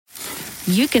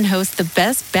you can host the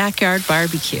best backyard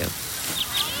barbecue.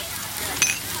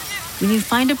 When you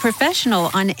find a professional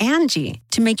on Angie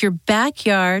to make your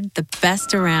backyard the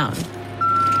best around.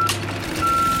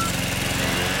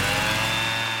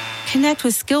 Connect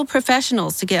with skilled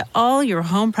professionals to get all your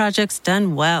home projects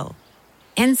done well.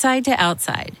 Inside to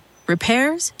outside,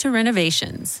 repairs to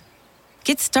renovations.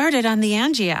 Get started on the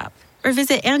Angie app or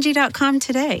visit Angie.com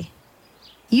today.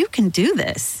 You can do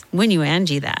this when you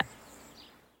Angie that.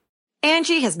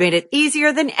 Angie has made it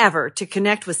easier than ever to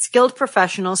connect with skilled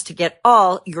professionals to get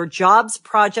all your jobs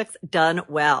projects done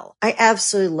well. I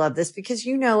absolutely love this because,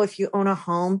 if you own a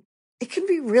home, it can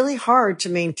be really hard to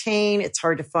maintain. It's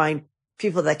hard to find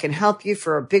people that can help you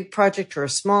for a big project or a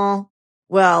small.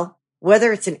 Well,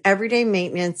 whether it's in everyday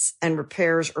maintenance and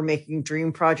repairs or making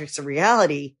dream projects a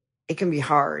reality, it can be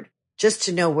hard just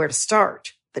to know where to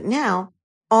start. But now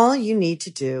all you need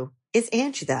to do is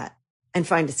Angie that and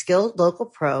find a skilled local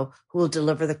pro who will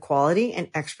deliver the quality and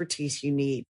expertise you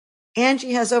need.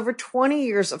 Angie has over 20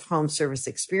 years of home service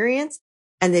experience,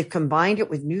 and they've combined it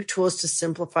with new tools to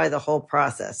simplify the whole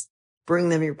process. Bring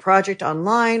them your project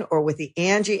online or with the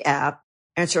Angie app,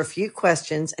 answer a few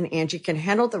questions, and Angie can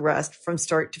handle the rest from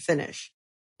start to finish.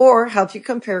 Or help you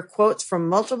compare quotes from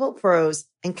multiple pros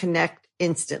and connect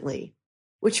instantly,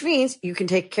 which means you can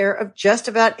take care of just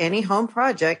about any home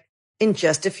project in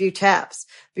just a few taps.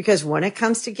 Because when it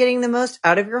comes to getting the most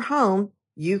out of your home,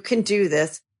 you can do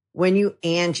this when you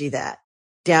Angie that.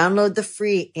 Download the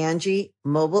free Angie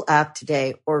mobile app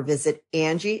today or visit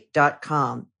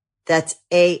Angie.com. That's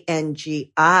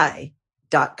ANGI.com.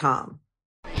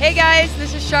 Hey guys,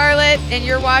 this is Charlotte, and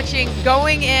you're watching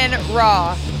Going In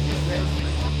Raw.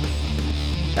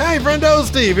 Hey, friendo,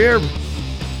 Steve here.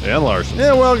 And Larson.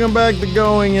 Yeah, welcome back to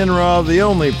Going In Raw, the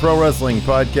only pro wrestling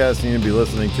podcast you need to be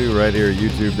listening to right here at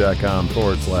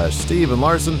youtube.com/Steve and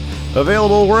Larson.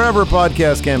 Available wherever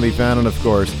podcasts can be found, and of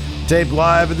course, taped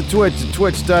live at the Twitch at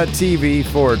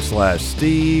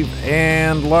twitch.tv/Steve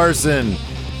and Larson.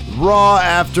 Raw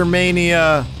after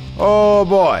Mania. Oh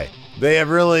boy. They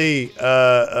have really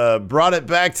brought it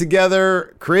back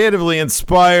together, creatively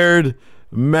inspired,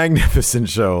 magnificent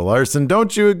show. Larson,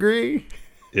 don't you agree?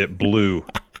 It blew.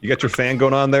 You got your fan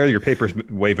going on there? Your paper's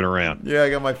waving around. Yeah,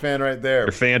 I got my fan right there.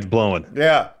 Your fan's blowing.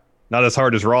 Yeah. Not as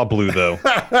hard as Raw blew, though.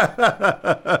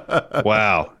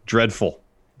 Wow. Dreadful.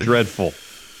 Dreadful.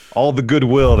 All the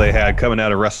goodwill they had coming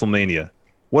out of WrestleMania.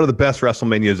 One of the best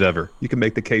WrestleManias ever. You can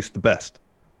make the case the best.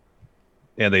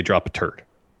 And they drop a turd.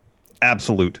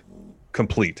 Absolute,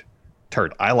 complete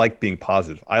turd. I like being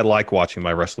positive. I like watching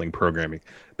my wrestling programming.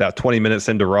 About 20 minutes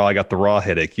into Raw, I got the Raw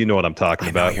headache. You know what I'm talking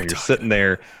about. When you're sitting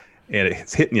there and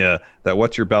it's hitting you that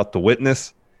what you're about to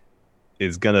witness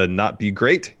is going to not be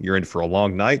great. You're in for a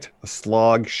long night, a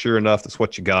slog. Sure enough, that's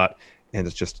what you got. And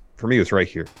it's just, for me, it was right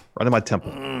here, right in my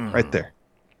temple, right there.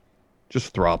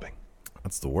 Just throbbing.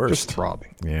 That's the worst. Just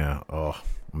throbbing. Yeah. Oh,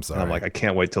 I'm sorry. And I'm like, I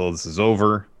can't wait till this is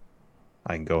over.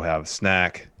 I can go have a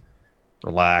snack,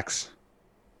 relax.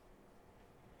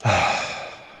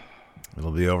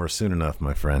 It'll be over soon enough,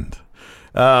 my friend.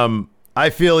 I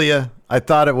feel you. I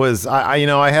thought it was,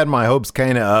 I had my hopes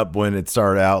kind of up when it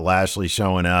started out, Lashley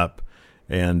showing up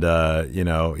and,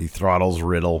 he throttles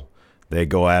Riddle. They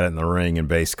go at it in the ring and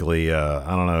basically,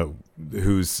 I don't know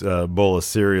whose bowl of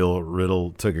cereal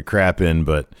Riddle took a crap in,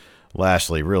 but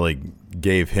Lashley really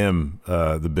gave him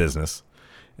the business.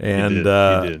 And, he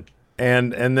did.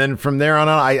 And then from there on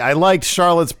out, I liked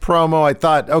Charlotte's promo. I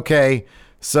thought, okay,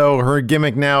 so her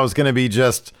gimmick now is going to be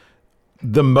just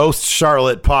the most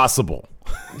Charlotte possible.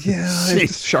 Yeah,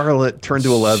 Charlotte turned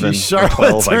to 11. Charlotte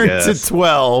 12, turned to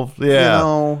 12.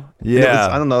 Yeah. Yeah.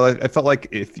 I don't know. I felt like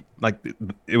it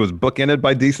was bookended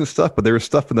by decent stuff, but there was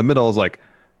stuff in the middle. I was like,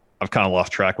 I've kind of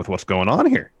lost track with what's going on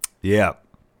here. Yeah.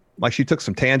 Like she took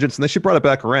some tangents and then she brought it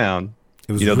back around.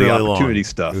 It was the really opportunity long.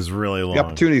 stuff. It was really long. The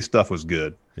opportunity stuff was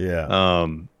good. Yeah.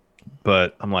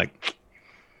 But I'm like,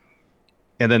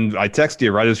 and then I texted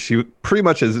you right as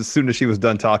soon as she was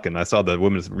done talking. I saw the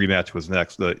women's rematch was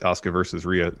next. The Asuka versus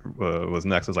Rhea was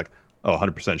next. I was like, oh,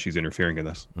 100% she's interfering in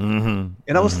this. Mm-hmm.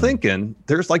 And I was thinking,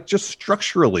 there's like just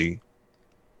structurally,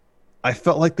 I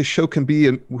felt like the show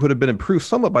would have been improved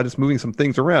somewhat by just moving some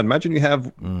things around. Imagine you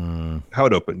have how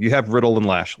it opened. You have Riddle and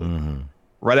Lashley. Mm-hmm.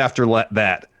 Right after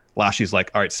that, Lashley's like,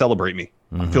 all right, celebrate me.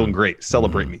 I'm feeling great.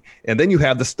 Celebrate me. And then you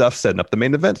have the stuff setting up the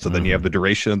main event. So then you have the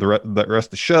duration of the rest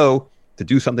of the show to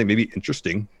do something maybe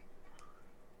interesting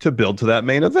to build to that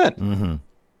main event. Mm-hmm.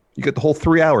 You get the whole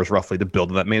 3 hours roughly to build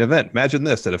to that main event. Imagine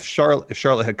this, that if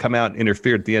Charlotte had come out and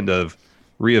interfered at the end of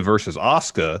Rhea versus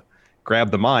Asuka,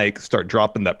 grab the mic, start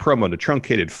dropping that promo in a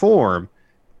truncated form,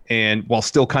 and while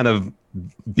still kind of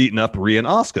beating up Rhea and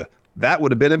Asuka, that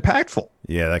would have been impactful.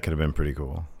 Yeah, that could have been pretty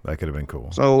cool. That could have been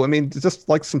cool. So, I mean, just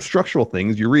like some structural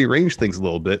things, you rearrange things a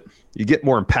little bit, you get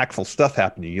more impactful stuff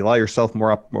happening. You allow yourself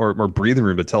more breathing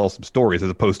room to tell some stories, as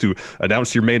opposed to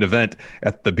announce your main event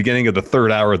at the beginning of the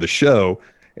third hour of the show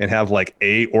and have like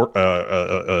Orton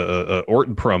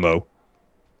promo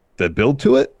to build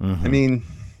to it. I mean,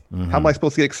 how am I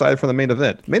supposed to get excited for the main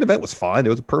event? The main event was fine. It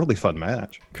was a perfectly fun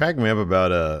match. Crack me up.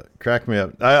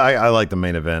 I like the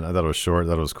main event. I thought it was short. I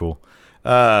thought it was cool.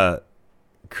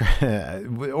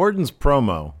 Orton's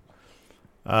promo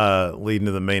leading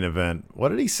to the main event. What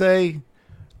did he say?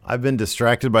 I've been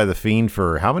distracted by the Fiend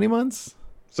for how many months?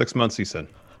 6 months, he said.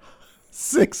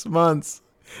 6 months.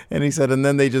 And he said, and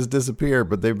then they just disappear,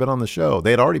 but they've been on the show.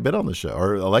 They had already been on the show,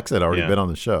 or Alexa had already been on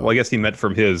the show. Well, I guess he meant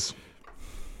from his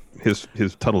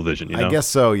tunnel vision, you know? I guess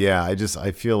so, yeah.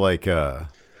 I feel like...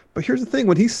 But here's the thing.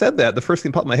 When he said that, the first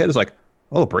thing that popped in my head is like,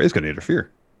 oh, Bray's going to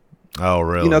interfere. Oh,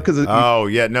 really? You know, because...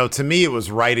 yeah. No, to me, it was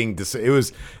writing... It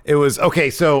was... Okay,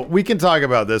 so we can talk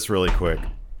about this really quick.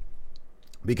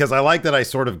 Because I like that I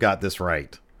sort of got this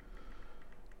right.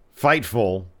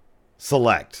 Fightful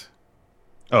Select.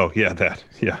 Oh, yeah, that.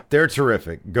 Yeah. They're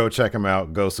terrific. Go check them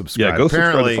out. Go subscribe. Yeah, go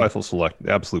subscribe to Fightful Select.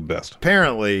 The absolute best.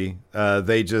 Apparently,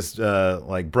 they just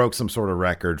broke some sort of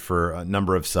record for a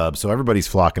number of subs. So everybody's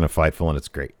flocking to Fightful, and it's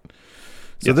great.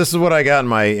 So this is what I got in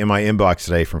my inbox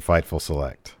today from Fightful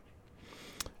Select.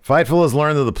 Fightful has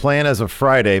learned that the plan as of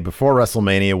Friday before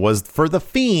WrestleMania was for The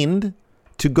Fiend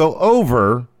to go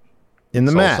over in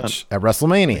the match at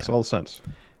WrestleMania. Makes all sense.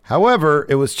 However,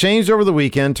 it was changed over the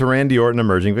weekend to Randy Orton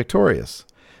emerging victorious.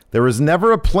 There was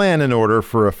never a plan in order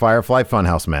for a Firefly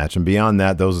Funhouse match, and beyond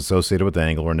that, those associated with the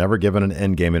angle were never given an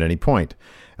end game at any point,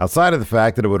 outside of the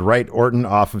fact that it would write Orton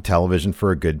off of television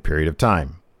for a good period of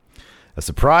time. A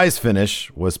surprise finish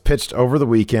was pitched over the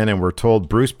weekend, and we're told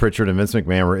Bruce Pritchard and Vince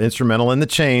McMahon were instrumental in the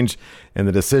change and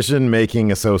the decision-making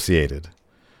associated.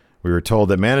 We were told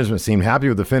that management seemed happy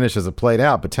with the finish as it played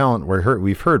out, but talent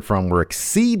we've heard from were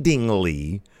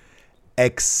exceedingly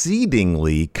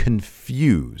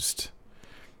confused.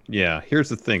 Yeah, here's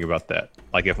the thing about that.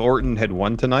 Like, if Orton had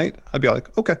won tonight, I'd be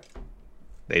like, okay.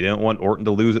 They didn't want Orton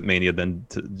to lose at Mania, then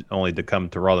only to come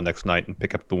to Raw the next night and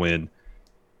pick up the win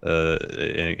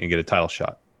and get a title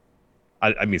shot.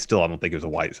 I mean, still, I don't think it was a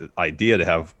wise idea to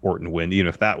have Orton win, even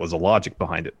if that was a logic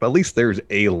behind it. But at least there's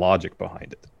a logic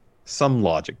behind it. Some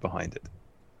logic behind it.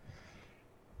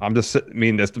 It's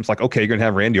like, okay, you're going to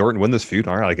have Randy Orton win this feud?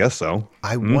 All right, I guess so.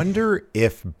 I wonder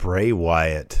if Bray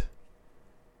Wyatt...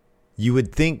 You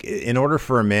would think, in order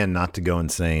for a man not to go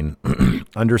insane,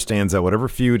 understands that whatever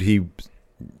feud he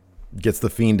gets the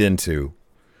Fiend into,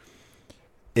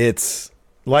 it's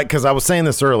like, because I was saying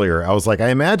this earlier, I was like, I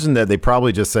imagine that they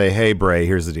probably just say, hey, Bray,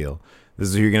 here's the deal. This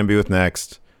is who you're going to be with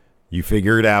next. You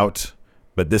figure it out,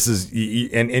 but this is,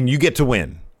 and you get to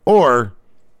win. Or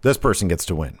this person gets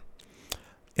to win.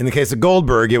 In the case of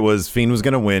Goldberg, it was Fiend was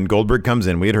going to win. Goldberg comes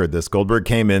in. We had heard this. Goldberg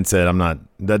came in, said,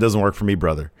 that doesn't work for me,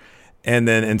 brother.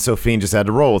 And so Fiend just had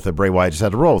to roll with it. Bray Wyatt just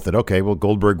had to roll with it. Okay, well,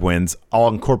 Goldberg wins. I'll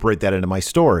incorporate that into my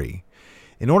story.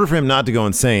 In order for him not to go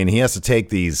insane, he has to take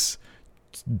these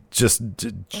just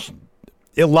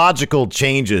illogical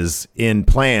changes in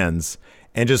plans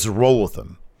and just roll with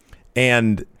them.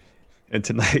 And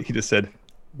tonight he just said,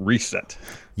 reset.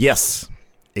 Yes,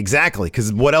 exactly.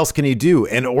 Because what else can he do?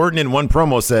 And Orton in one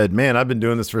promo said, man, I've been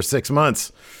doing this for 6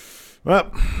 months.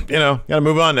 Well, got to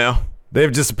move on now. They've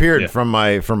disappeared from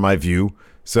my view.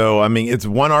 So, I mean, it's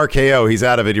one RKO. He's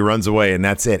out of it. He runs away, and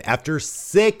that's it. After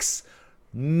 6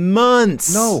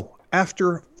 months. No,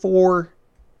 after 4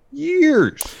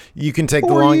 years. You can take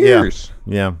 4 years.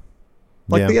 Yeah.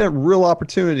 Like, they had a real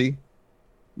opportunity.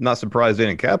 Not surprised they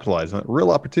didn't capitalize on it.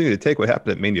 Real opportunity to take what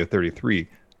happened at Mania 33.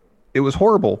 It was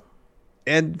horrible.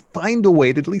 And find a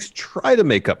way to at least try to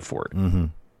make up for it. Mm-hmm.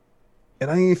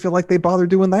 And I didn't feel like they bothered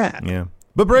doing that. Yeah.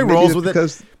 But Bray rolls with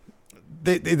it.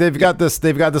 They've got this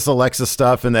Alexa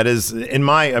stuff, and that is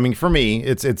for me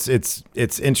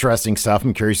it's interesting stuff.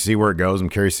 I'm curious to see where it goes. I'm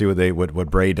curious to see what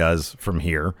Bray does from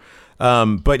here.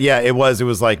 But yeah, it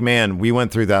was like, man, we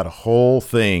went through that whole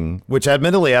thing, which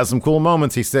admittedly has some cool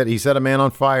moments. He set a man on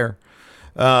fire,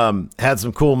 had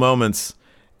some cool moments,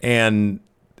 and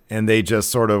they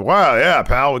just sort of, wow, yeah,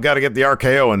 pal, we got to get the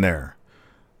RKO in there,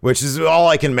 which is all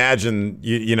I can imagine.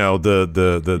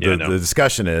 The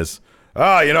discussion is. We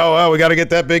got to get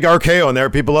that big RKO in there.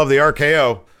 People love the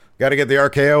RKO. Got to get the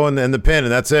RKO and the pin,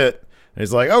 and that's it. And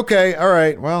he's like, okay, all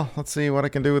right, well, let's see what I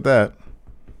can do with that.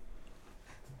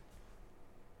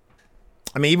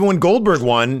 I mean, even when Goldberg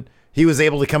won, he was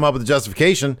able to come up with a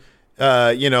justification.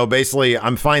 Basically,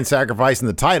 I'm fine sacrificing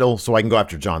the title so I can go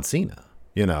after John Cena.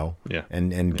 Yeah.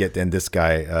 and get this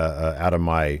guy out of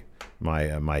my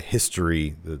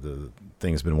history. The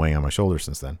thing's been weighing on my shoulders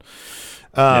since then.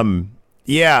 I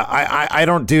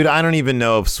don't even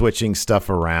know if switching stuff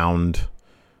around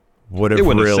would have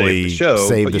really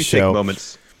saved the show.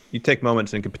 You take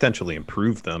moments and could potentially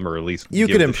improve them, or at least you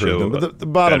could improve them. But the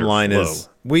bottom line is,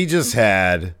 we just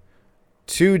had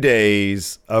 2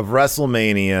 days of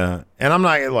WrestleMania, and I'm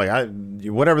not like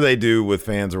whatever they do with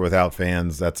fans or without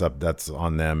fans, that's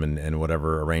on them, and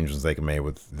whatever arrangements they can make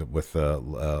with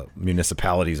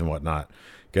municipalities and whatnot,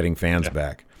 getting fans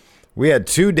back. We had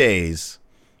 2 days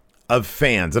of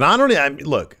fans, and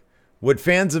look. Would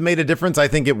fans have made a difference? I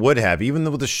think it would have. Even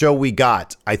with the show we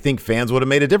got, I think fans would have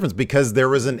made a difference because there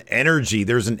was an energy.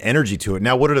 There's an energy to it.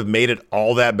 Now, would it have made it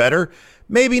all that better?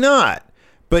 Maybe not.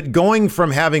 But going from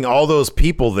having all those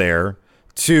people there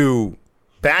to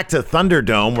back to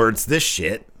Thunderdome, where it's this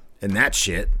shit and that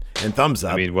shit and thumbs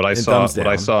up. I mean, what I saw on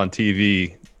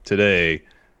TV today,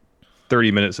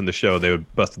 30 minutes in the show, they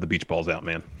would busted the beach balls out,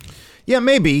 man. Yeah,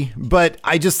 maybe, but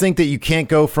I just think that you can't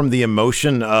go from the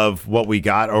emotion of what we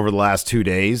got over the last 2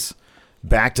 days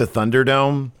back to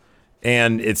Thunderdome,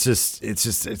 and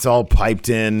it's all piped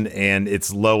in, and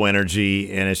it's low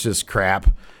energy, and it's just crap,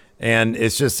 and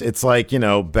it's like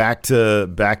back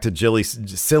to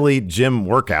silly gym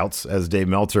workouts, as Dave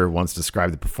Meltzer once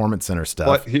described the Performance Center stuff.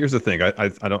 Well, here's the thing: I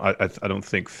don't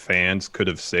think fans in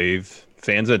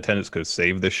attendance could have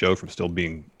saved this show from still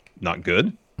being not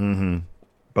good. Mm-hmm.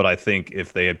 But I think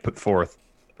if they had put forth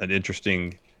an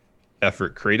interesting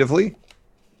effort creatively,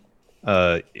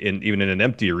 even in an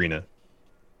empty arena,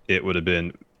 it would have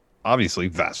been obviously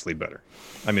vastly better.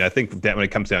 I mean, I think that when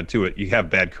it comes down to it, you have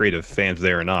bad creative fans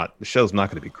there or not, the show's not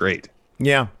going to be great.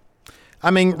 Yeah.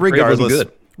 I mean,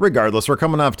 regardless, we're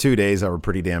coming off 2 days that were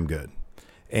pretty damn good.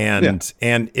 And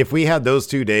if we had those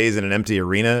 2 days in an empty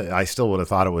arena, I still would have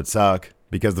thought it would suck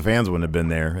because the fans wouldn't have been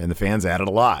there, and the fans added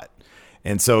a lot.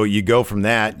 And so you go from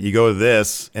that, you go to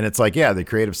this, and it's like, yeah, the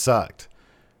creative sucked.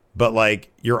 But,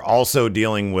 like, you're also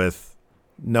dealing with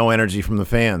no energy from the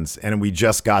fans, and we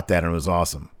just got that, and it was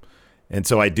awesome. And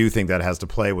so I do think that has to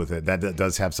play with it. That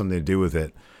does have something to do with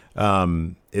it.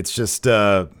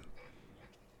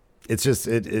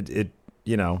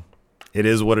 It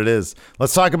is what it is.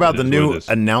 Let's talk about the new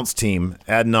announced team.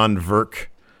 Adnan Virk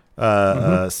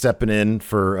stepping in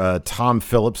for Tom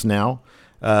Phillips now.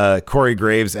 Corey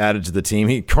Graves added to the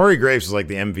team. Corey Graves was like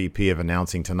the MVP of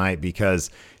announcing tonight because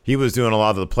he was doing a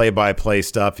lot of the play-by-play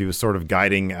stuff. He was sort of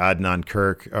guiding Adnan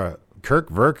Virk.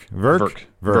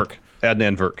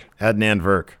 Adnan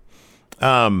Virk.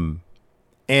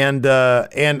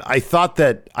 And I thought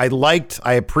that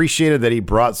I appreciated that he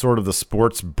brought sort of the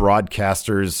sports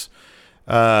broadcasters,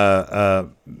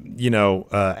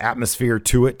 atmosphere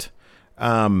to it.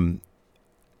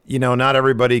 Not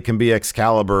everybody can be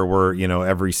Excalibur where,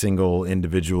 every single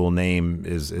individual name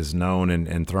is known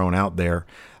and thrown out there.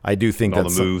 I do think all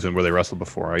the moves and where they wrestled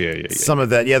before. Yeah. Some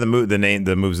of that. Yeah. The moves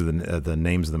of the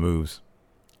names of the moves.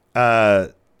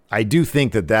 I do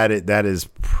think that is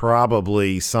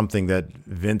probably something that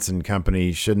Vince and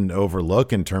company shouldn't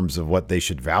overlook in terms of what they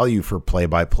should value for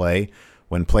play-by-play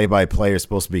when play-by-play is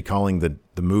supposed to be calling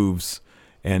the moves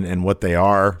and what they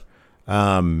are.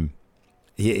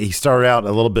 He started out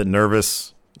a little bit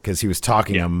nervous because he was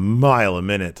talking a mile a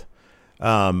minute,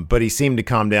 but he seemed to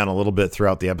calm down a little bit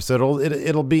throughout the episode.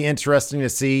 It'll be interesting to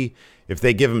see if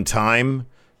they give him time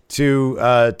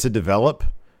to develop.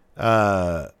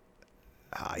 It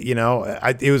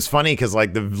was funny because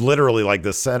literally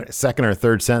the second or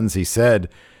third sentence he said,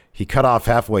 he cut off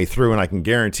halfway through, and I can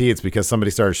guarantee it's because somebody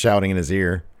started shouting in his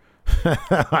ear.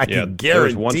 I can guarantee there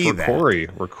was one for Corey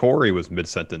where Corey was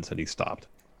mid-sentence and he stopped.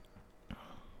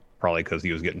 Probably because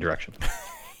he was getting direction.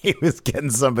 He was getting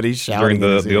somebody shouting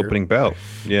during the opening bout.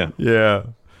 Yeah. It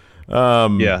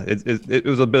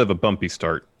was a bit of a bumpy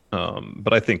start,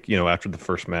 but I think after the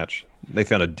first match they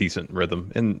found a decent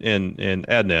rhythm, and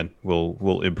Adnan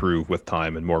will improve with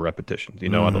time and more repetitions.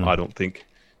 I don't think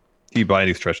he by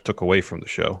any stretch took away from the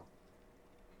show.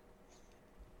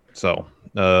 So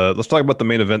let's talk about the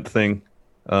main event thing.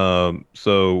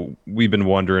 So we've been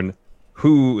wondering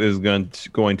who is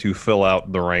going to fill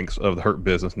out the ranks of the Hurt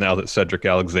Business now that Cedric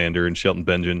Alexander and Shelton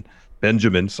Benjamin,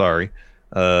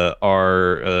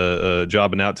 are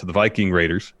jobbing out to the Viking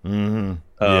Raiders.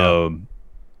 Mm-hmm.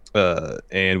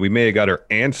 And we may have got our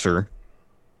answer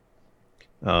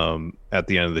at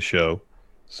the end of the show.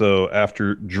 So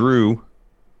after Drew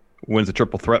wins the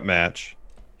triple threat match,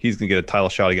 he's going to get a title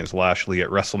shot against Lashley at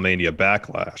WrestleMania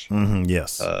Backlash. Mm-hmm,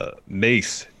 yes.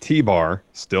 Mace, T-Bar,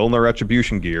 still in their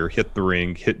Retribution gear, hit the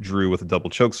ring, hit Drew with a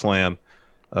double choke slam.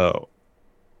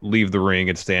 leave the ring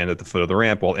and stand at the foot of the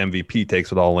ramp while MVP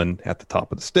takes it all in at the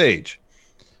top of the stage.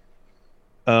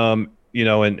 And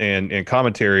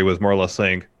commentary was more or less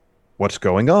saying, what's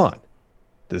going on?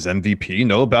 Does MVP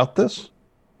know about this?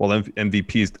 Well,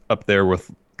 MVP's up there with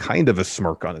kind of a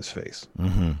smirk on his face.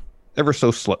 Mm-hmm. Ever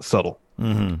so subtle.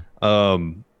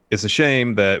 Mm-hmm. It's a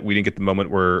shame that we didn't get the moment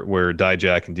where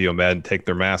Dijak and Dio Madden take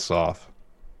their masks off,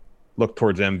 look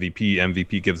towards MVP.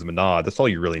 MVP gives them a nod. That's all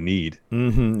you really need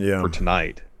for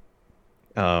tonight.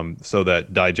 So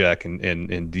that Dijak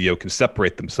and Dio can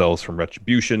separate themselves from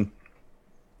Retribution,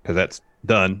 because that's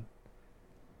done.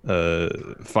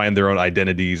 Find their own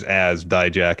identities as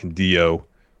Dijak and Dio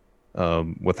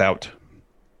without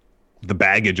the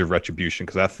baggage of Retribution,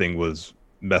 because that thing was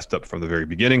messed up from the very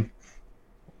beginning,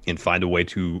 and find a way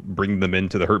to bring them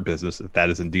into the Hurt Business if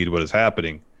that is indeed what is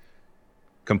happening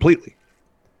completely.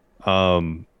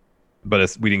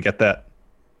 But we didn't get that.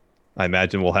 I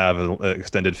imagine we'll have an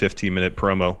extended 15-minute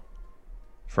promo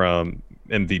from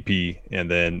MVP and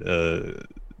then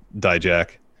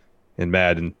Dijak and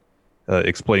Madden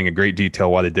explaining in great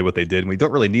detail why they did what they did. And we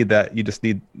don't really need that. You just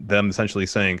need them essentially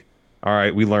saying, all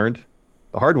right, we learned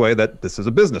the hard way that this is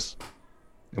a business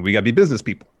and we got to be business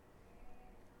people.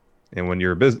 And when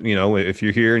you're a business, if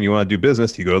you're here and you want to do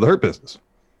business, you go to the Hurt Business.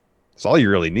 That's all you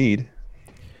really need.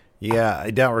 Yeah,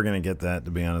 I doubt we're going to get that,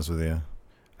 to be honest with you.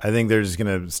 I think they're just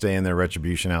going to stay in their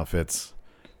Retribution outfits.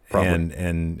 Probably.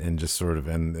 And just sort of,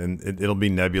 and it'll be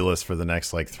nebulous for the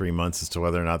next 3 months as to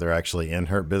whether or not they're actually in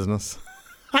Hurt Business.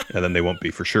 And then they won't be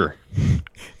for sure.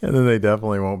 And then they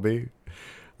definitely won't be.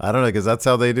 I don't know, because that's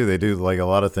how they do. They do a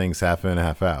lot of things half in,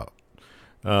 half out.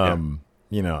 I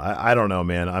don't know,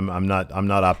 man. I'm not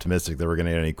optimistic that we're going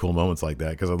to get any cool moments like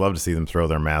that, because I'd love to see them throw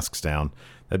their masks down.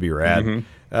 That'd be rad.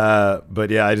 Mm-hmm. But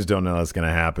yeah, I just don't know that's going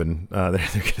to happen. They're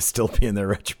going to still be in their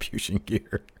Retribution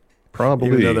gear. Probably.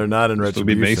 Even though they're not in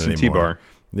Retribution Mason anymore. T-Bar.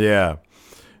 Yeah.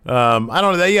 I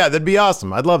don't know. Yeah, that'd be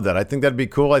awesome. I'd love that. I think that'd be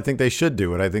cool. I think they should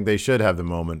do it. I think they should have the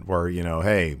moment where,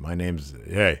 hey, I'm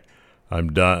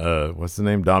what's the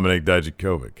name? Dominic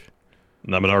Dijakovic.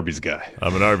 And I'm an Arby's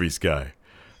guy.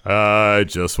 I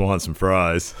just want some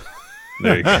fries.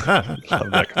 There you go.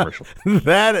 Love that commercial.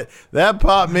 That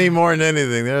popped me more than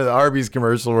anything. There's the Arby's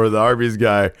commercial where the Arby's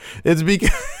guy. It's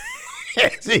because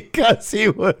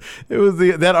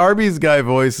that Arby's guy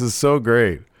voice is so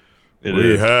great.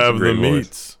 We have the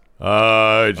meats.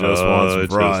 I just want some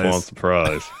fries. Just want some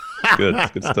fries.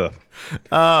 Good stuff.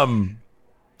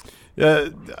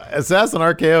 Assassin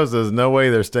RKO says, no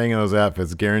way they're staying in those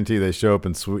outfits. Guarantee they show up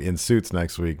in suits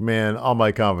next week. Man, all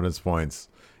my confidence points.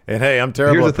 And hey, I'm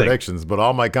terrible at predictions, but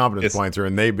all my confidence points are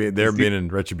in they're being in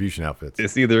Retribution outfits.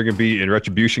 It's either going to be in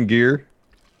Retribution gear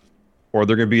or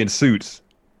they're going to be in suits.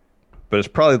 But it's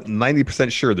probably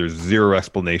 90% sure there's zero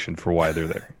explanation for why they're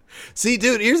there. See,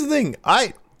 dude, here's the thing.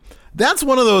 That's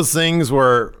one of those things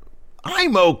where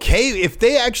I'm okay. If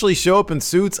they actually show up in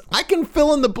suits, I can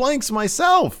fill in the blanks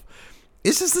myself.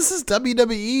 It's just, this is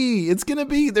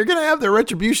WWE. They're going to have their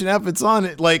Retribution outfits on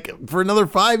it for another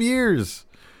 5 years.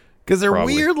 Because they're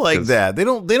weird like that. They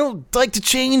don't like to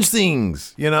change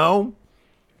things, I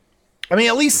mean,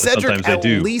 at least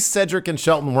Cedric and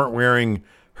Shelton weren't wearing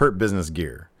Hurt Business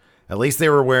gear. At least they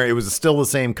were wearing, it was still the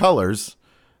same colors.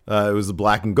 It was the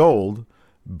black and gold,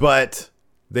 but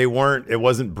it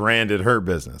wasn't branded Hurt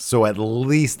Business. So at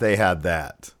least they had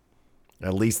that.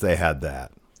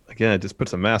 Again, it just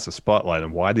puts a massive spotlight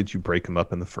on why did you break them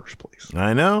up in the first place?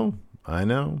 I know.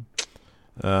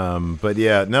 But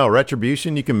yeah, no,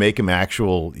 Retribution, you can make them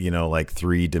actual,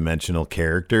 3-dimensional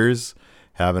characters,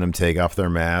 having them take off their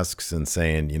masks and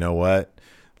saying, you know what?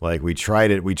 We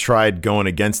tried it. We tried going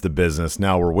against the business.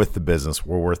 Now we're with the business.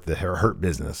 We're with the Hurt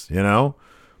Business,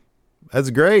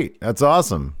 That's great. That's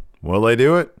awesome. Will they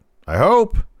do it? I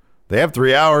hope. They have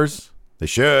 3 hours. They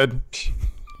should.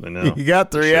 I know. You got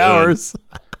 3 hours.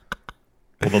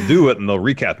 Well, they'll do it and they'll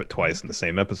recap it twice in the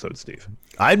same episode, Steve.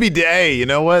 Hey, you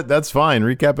know what? That's fine.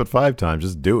 Recap it 5 times.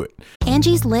 Just do it.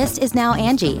 Angie's List is now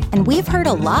Angie, and we've heard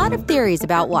a lot of theories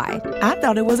about why. I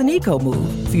thought it was an eco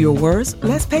move. Fewer words,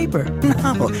 less paper.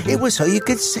 No, it was so you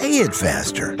could say it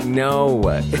faster. No,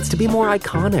 it's to be more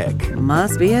iconic.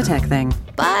 Must be a tech thing.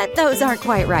 But those aren't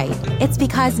quite right. It's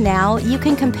because now you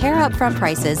can compare upfront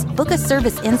prices, book a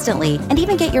service instantly, and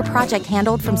even get your project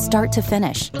handled from start to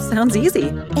finish. Sounds easy.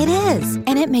 It is,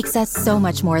 and it makes us so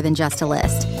much more than just a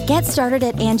list. Get started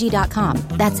at Angie.com.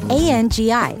 That's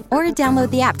ANGI, or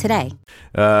download the app today.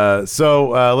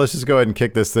 So let's just go ahead and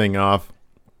kick this thing off.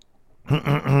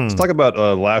 Let's talk about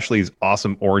Lashley's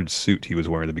awesome orange suit he was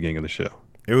wearing at the beginning of the show.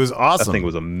 It was awesome. That thing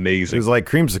was amazing. It was like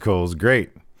creamsicle. It was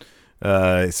great.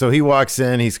 So he walks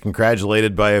in. He's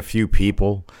congratulated by a few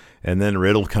people, and then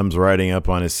Riddle comes riding up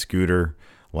on his scooter.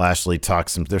 Lashley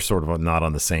talks him. They're sort of not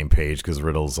on the same page because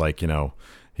Riddle's like,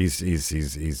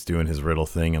 he's doing his Riddle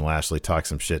thing, and Lashley talks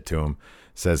some shit to him.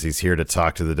 Says he's here to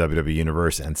talk to the WWE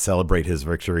Universe and celebrate his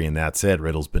victory, and that's it.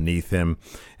 Riddle's beneath him.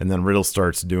 And then Riddle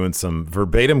starts doing some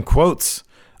verbatim quotes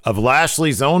of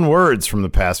Lashley's own words from the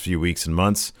past few weeks and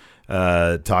months,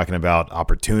 talking about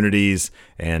opportunities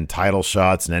and title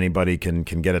shots, and anybody can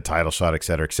get a title shot, et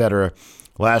cetera, et cetera.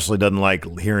 Lashley doesn't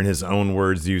like hearing his own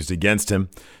words used against him,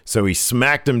 so he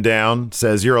smacked him down,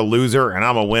 says, "You're a loser, and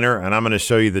I'm a winner, and I'm going to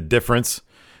show you the difference."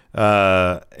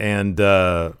 That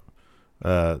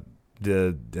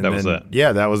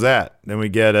was that. Then we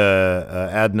get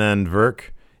Adnan Virk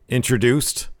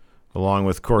introduced along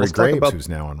with Corey Graves, who's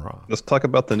now on Raw. Let's talk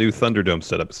about the new Thunderdome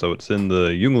setup. So it's in the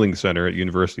Yuengling Center at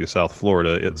University of South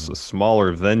Florida. It's a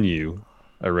smaller venue,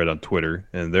 I read on Twitter,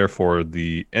 and therefore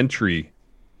the entry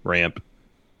ramp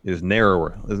is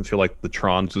narrower. It doesn't feel like the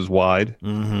Tron's is wide.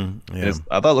 Mm-hmm. Yeah.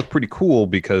 I thought it looked pretty cool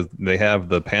because they have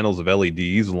the panels of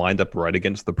LEDs lined up right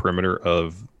against the perimeter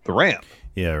of the ramp.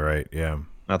 Yeah, right. Yeah.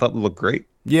 I thought it looked great.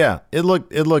 Yeah, it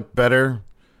looked better.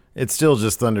 It's still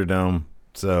just Thunderdome,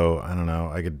 so I don't know.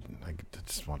 I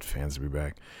just want fans to be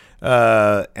back.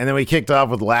 And then we kicked off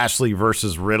with Lashley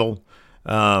versus Riddle.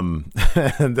 And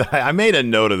I made a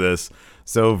note of this.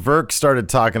 So Virk started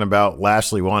talking about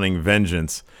Lashley wanting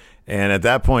vengeance, and at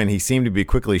that point he seemed to be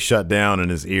quickly shut down in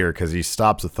his ear because he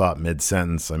stops a thought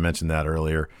mid-sentence. I mentioned that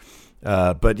earlier.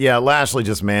 But yeah, Lashley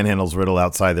just manhandles Riddle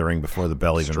outside the ring before the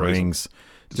bell even rings.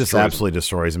 Just absolutely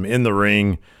destroys him in the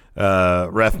ring.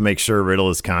 Ref makes sure Riddle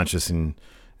is conscious, and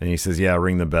he says, "Yeah,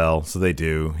 ring the bell." So they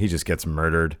do. He just gets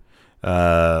murdered.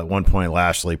 At one point,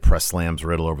 Lashley press slams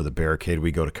Riddle over the barricade.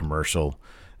 We go to commercial.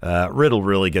 Riddle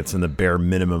really gets in the bare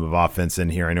minimum of offense in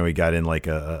here. I know he got in like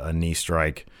a knee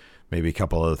strike, maybe a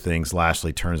couple other things.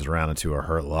 Lashley turns it around into a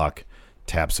hurt lock,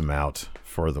 taps him out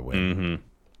for the win. Mm-hmm.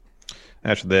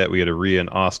 After that, we had a Rhea and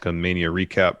Asuka Mania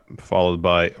recap, followed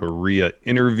by a Rhea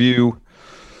interview.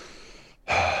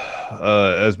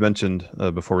 As mentioned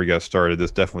before we got started,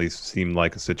 this definitely seemed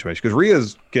like a situation because Rhea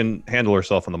can handle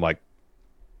herself on the mic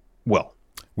well.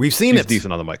 We've seen She's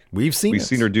decent on the mic. We've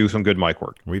seen her do some good mic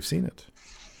work. We've seen it.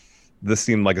 This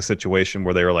seemed like a situation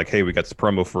where they were like, "Hey, we got this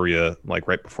promo for you," like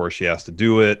right before she has to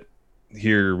do it.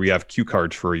 Here we have cue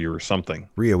cards for you or something.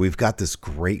 Rhea, we've got this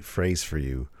great phrase for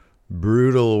you: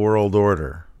 brutal world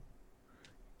order.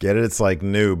 Get it? It's like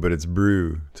new, but it's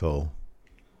brutal.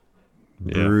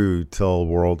 Yeah. Brutal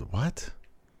world. What?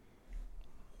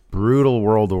 Brutal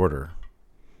world order.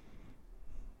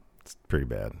 It's pretty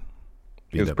bad.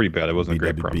 It was pretty bad. It wasn't a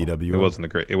great promo. BW.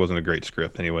 It wasn't a great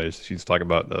script. Anyways, she's talking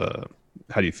about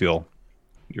how do you feel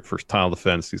your first title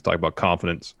defense. She's talking about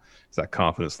confidence. Is that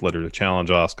confidence led her to challenge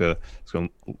Asuka? It's going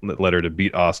to let her to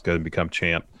beat Asuka and become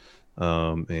champ.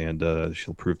 And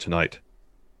she'll prove tonight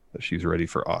that she's ready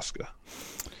for Asuka.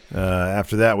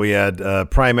 After that, we had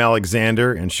Prime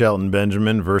Alexander and Shelton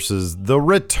Benjamin versus the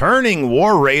returning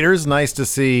War Raiders. Nice to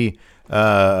see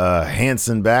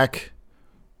Hanson back.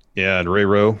 Yeah, and Ray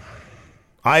Rowe.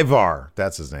 Ivar,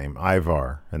 that's his name.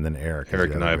 Ivar, and then Eric.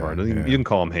 Eric and Ivar. Yeah. You can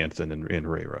call him Hanson and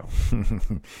Ray Rowe.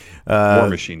 War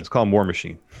Machine. Let's call him War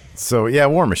Machine. So, yeah,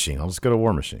 War Machine. I'll just go to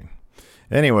War Machine.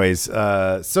 Anyways,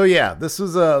 so yeah, this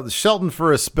was Shelton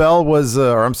for a spell was,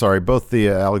 or I'm sorry, both the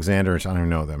Alexander, I don't even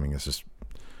know them. I mean, it's just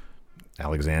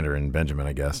Alexander and Benjamin,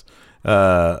 I guess,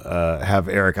 have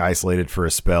Eric isolated for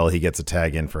a spell. He gets a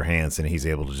tag in for Hanson. He's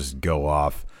able to just go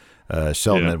off.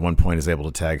 Shelton at one point is able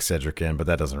to tag Cedric in, but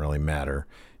that doesn't really matter.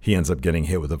 He ends up getting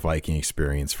hit with a Viking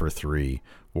experience for 3.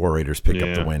 War Raiders pick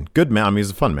up the win. Good match. I mean, it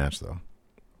was a fun match, though.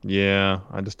 Yeah,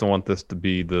 I just don't want this to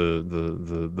be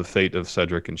the fate of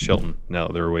Cedric and Shelton now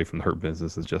that they're away from the Hurt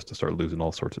Business, is just to start losing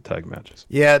all sorts of tag matches.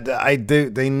 Yeah, I do.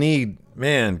 They need,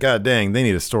 man, god dang, they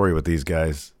need a story with these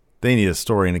guys. They need a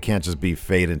story, and it can't just be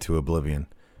fade into oblivion.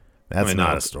 That's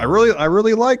not a story. I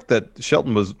really like that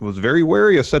Shelton was very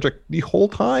wary of Cedric the whole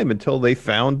time until they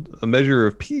found a measure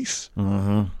of peace.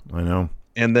 Mm-hmm. I know.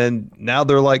 And then now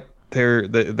they're like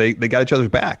they got each other's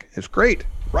back. It's great.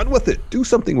 Run with it. Do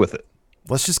something with it.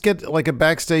 Let's just get like a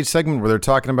backstage segment where they're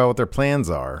talking about what their plans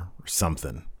are or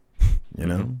something. You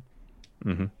know?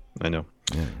 Mm-hmm. I know.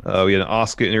 Yeah. We had an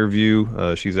Asuka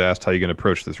interview. She's asked how you're going to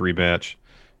approach this rematch.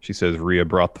 She says Rhea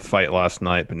brought the fight last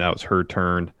night, but now it's her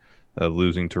turn.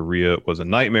 Losing to Rhea was a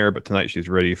nightmare, but tonight she's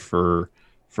ready for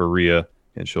Rhea,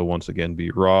 and she'll once again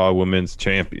be Raw Women's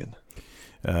Champion.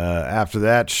 After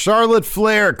that, Charlotte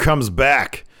Flair comes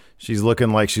back. She's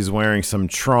looking like she's wearing some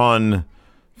Tron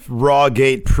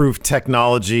Rawgate-proof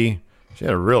technology. She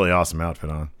had a really awesome outfit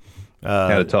on.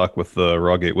 Had a talk with the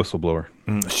Rawgate whistleblower.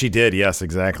 She did, yes,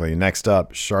 exactly. Next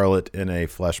up, Charlotte in a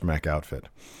flesh mech outfit.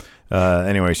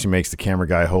 Anyway, she makes the camera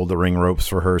guy hold the ring ropes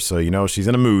for her, so you know she's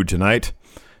in a mood tonight.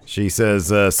 She says,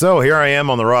 so here I am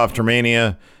on the Raw after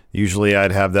Mania. Usually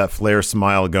I'd have that Flair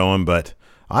smile going, but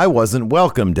I wasn't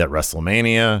welcomed at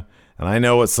WrestleMania. And I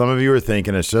know what some of you are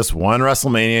thinking. It's just one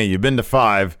WrestleMania. You've been to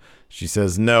 5. She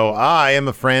says, no, I am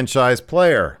a franchise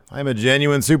player. I'm a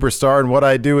genuine superstar, and what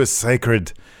I do is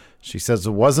sacred. She says,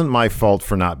 it wasn't my fault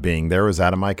for not being there. It was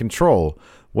out of my control.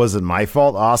 Was it my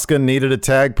fault Asuka needed a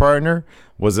tag partner?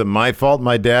 Was it my fault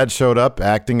my dad showed up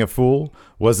acting a fool?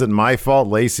 Was it my fault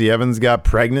Lacey Evans got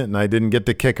pregnant and I didn't get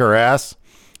to kick her ass?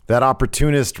 That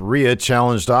opportunist Rhea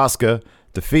challenged Asuka,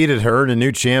 defeated her, and a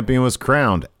new champion was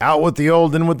crowned. Out with the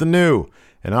old, in with the new.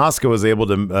 And Asuka was able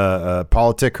to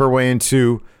politic her way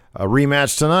into a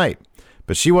rematch tonight.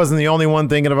 But she wasn't the only one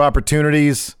thinking of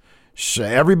opportunities.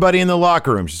 Everybody in the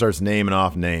locker room, she starts naming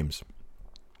off names.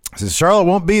 Says, Charlotte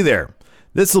won't be there.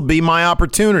 This will be my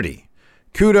opportunity.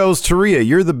 Kudos to Rhea.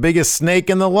 You're the biggest snake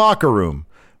in the locker room.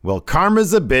 Well,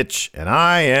 karma's a bitch, and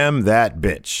I am that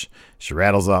bitch. She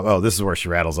rattles off. Oh, this is where she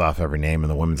rattles off every name in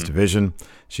the women's division.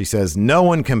 She says, no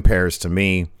one compares to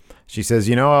me. She says,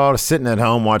 you know, I was sitting at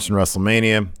home watching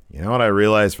WrestleMania. You know what I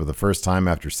realized for the first time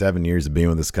after 7 years of being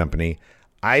with this company?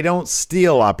 I don't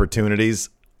steal opportunities.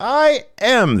 I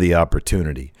am the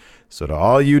opportunity. So to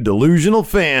all you delusional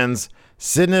fans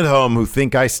sitting at home who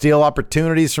think I steal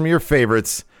opportunities from your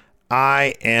favorites,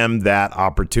 I am that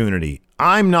opportunity.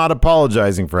 I'm not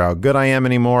apologizing for how good I am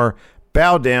anymore.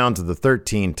 Bow down to the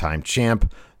 13-time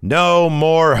champ. No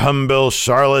more humble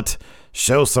Charlotte.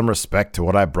 Show some respect to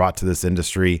what I brought to this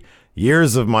industry.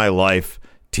 Years of my life,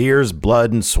 tears,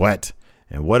 blood, and sweat.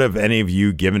 And what have any of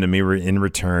you given to me in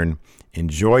return?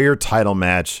 Enjoy your title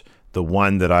match, the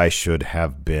one that I should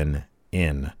have been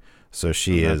in. So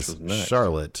she is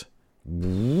Charlotte.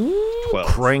 12.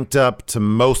 Cranked up to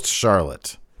most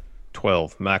Charlotte.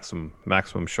 12.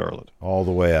 Maximum Charlotte. All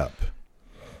the way up.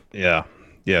 Yeah.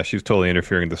 Yeah, she was totally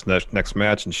interfering in this next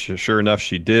match, and sure enough,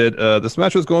 she did. This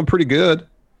match was going pretty good.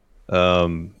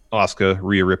 Asuka,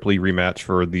 Rhea Ripley rematch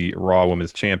for the Raw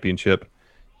Women's Championship,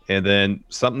 and then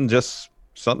something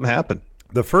happened.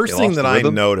 The first thing that I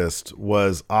noticed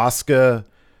was Asuka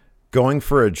going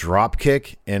for a drop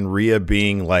kick and Rhea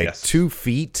being like 2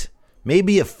 feet,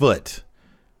 maybe a foot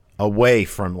away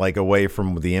from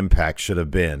the impact should have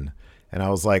been. And I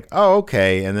was like, oh,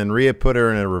 okay. And then Rhea put her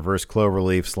in a reverse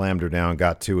cloverleaf, slammed her down,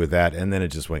 got 2 with that, and then it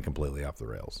just went completely off the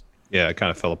rails. Yeah, it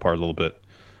kind of fell apart a little bit.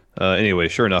 Anyway,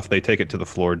 sure enough, they take it to the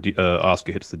floor.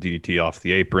 Asuka hits the DDT off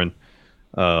the apron.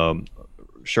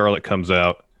 Charlotte comes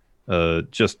out,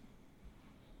 just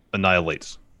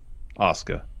annihilates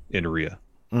Asuka and Rhea.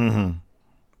 Mm-hmm.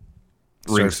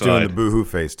 Starts doing the boohoo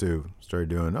face too. Started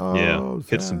doing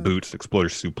hit some boots, exploder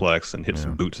suplex, and hit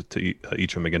some boots to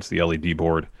each of them against the LED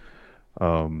board.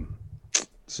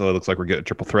 So it looks like we're getting a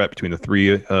triple threat between the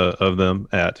 3 of them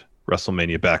at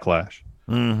WrestleMania Backlash.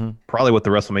 Mm-hmm. Probably what the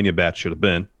WrestleMania batch should have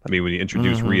been. I mean, when you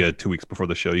introduced Rhea 2 weeks before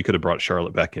the show, you could have brought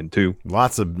Charlotte back in too.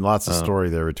 Lots of story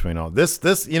there between all this.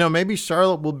 Maybe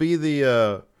Charlotte will be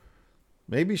the.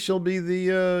 Maybe she'll be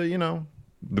the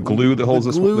the glue that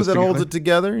holds holds it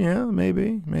together. Yeah,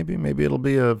 maybe it'll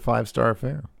be a 5-star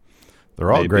affair.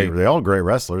 They're all great. They're all great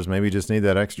wrestlers. Maybe just need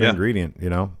that extra ingredient.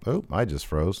 Oh, I just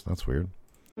froze. That's weird.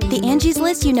 The Angie's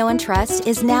List you know and trust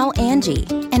is now Angie,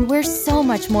 and we're so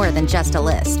much more than just a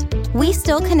list. We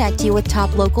still connect you with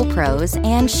top local pros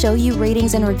and show you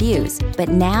ratings and reviews, but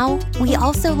now we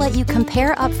also let you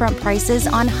compare upfront prices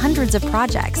on hundreds of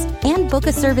projects and book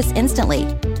a service instantly.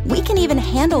 We can even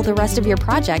handle the rest of your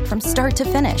project from start to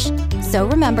finish. So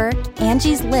remember,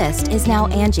 Angie's List is now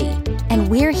Angie, and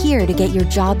we're here to get your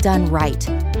job done right.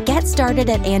 Get started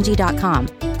at Angie.com.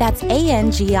 That's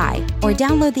ANGI, or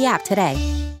download the app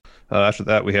today. After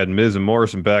that, we had Miz and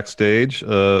Morrison backstage.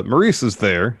 Maurice is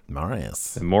there.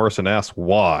 Maurice. And Morrison asks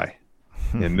why.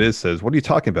 And Miz says, what are you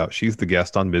talking about? She's the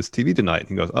guest on Miz TV tonight. And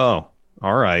he goes, oh,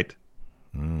 all right.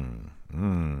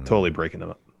 Totally breaking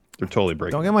them up. They're totally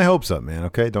breaking Don't get my hopes up, man,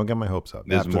 okay? Don't get my hopes up.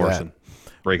 Miz and Morrison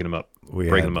breaking them up. We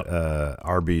had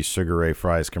Arby's Sugar Ray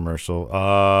Fries commercial.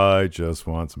 I just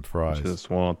want some fries. Just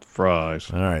want fries.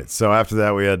 All right. So after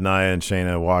that, we had Nia and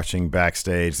Shayna watching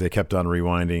backstage. They kept on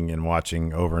rewinding and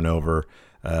watching over and over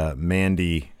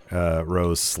Mandy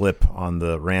Rose slip on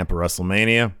the ramp of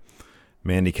WrestleMania.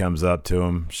 Mandy comes up to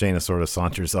him. Shayna sort of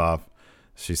saunters off.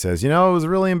 She says, it was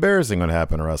really embarrassing what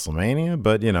happened at WrestleMania,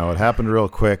 but, it happened real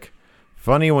quick.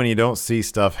 Funny when you don't see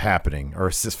stuff happening, or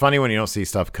it's funny when you don't see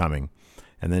stuff coming.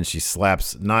 And then she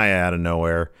slaps Nia out of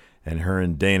nowhere, and her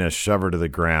and Dana shove her to the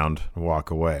ground and walk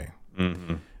away.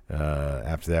 Mm-hmm.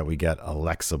 After that, we got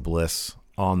Alexa Bliss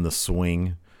on the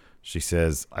swing. She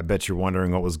says, I bet you're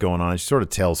wondering what was going on. She sort of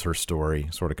tells her story,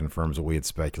 sort of confirms what we had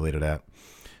speculated at.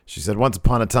 She said, once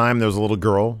upon a time, there was a little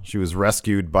girl. She was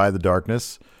rescued by the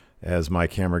darkness, as my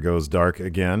camera goes dark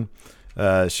again.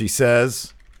 She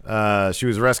says she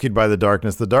was rescued by the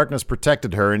darkness. The darkness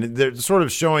protected her, and they're sort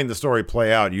of showing the story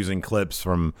play out using clips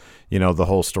from, the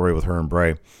whole story with her and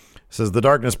Bray. It says the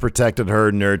darkness protected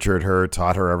her, nurtured her,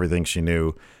 taught her everything she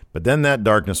knew. But then that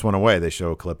darkness went away. They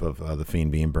show a clip of the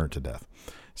Fiend being burnt to death.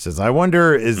 Says, I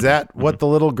wonder, is that what the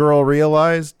little girl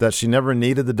realized? That she never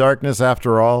needed the darkness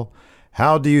after all?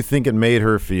 How do you think it made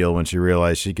her feel when she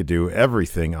realized she could do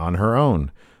everything on her own?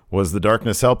 Was the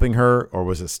darkness helping her, or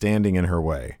was it standing in her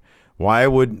way?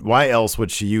 Why else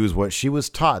would she use what she was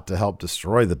taught to help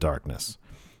destroy the darkness?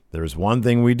 There's one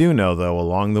thing we do know, though,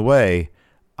 along the way.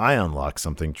 I unlocked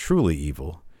something truly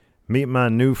evil. Meet my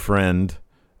new friend.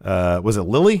 Was it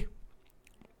Lily?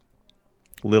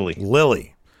 Lily.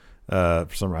 For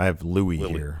some reason, I have Louie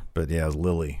here, but yeah, it's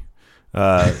Lily.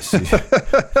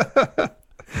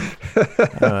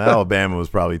 Alabama was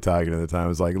probably talking at the time. It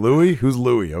was like, Louie? Who's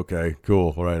Louie? Okay,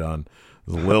 cool. Right on.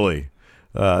 It was Lily.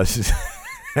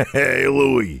 Hey,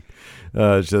 Louie.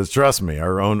 She says, trust me,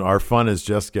 our fun is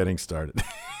just getting started.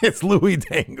 It's Louis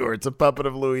Dangoor. It's a puppet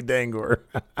of Louis Dangoor.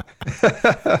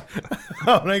 I'm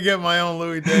going to get my own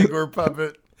Louis Dangoor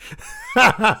puppet.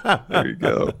 There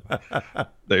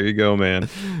you go, man.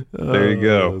 There you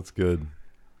go. That's good.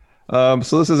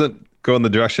 So this isn't going the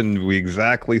direction we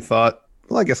exactly thought.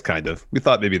 Well, I guess kind of. We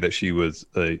thought maybe that she was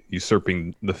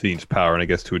usurping the Fiend's power, and I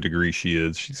guess to a degree she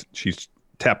is. She's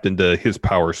tapped into his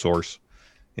power source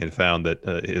and found that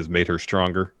it has made her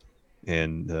stronger,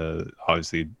 and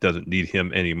obviously doesn't need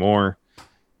him anymore.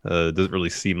 Doesn't really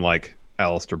seem like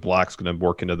Aleister Black's going to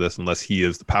work into this unless he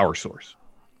is the power source.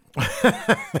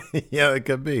 Yeah, it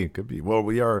could be. Well,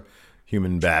 we are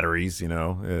human batteries,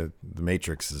 the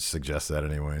Matrix suggests that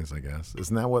anyways, I guess.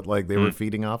 Isn't that what they were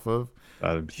feeding off of?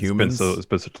 Humans? It's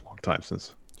been such a long time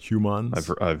since humans.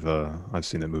 I've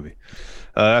seen that movie.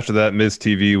 After that, Miz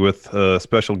TV with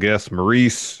special guest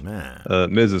Maurice.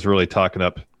 Miz is really talking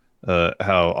up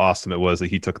how awesome it was that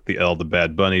he took the L to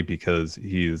Bad Bunny, because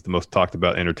he is the most talked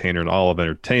about entertainer in all of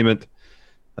entertainment.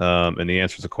 And he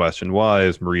answers the question, why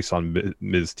is Maurice on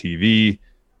Miz TV?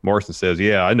 Morrison says,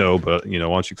 yeah, I know, but why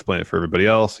don't you explain it for everybody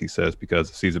else? He says,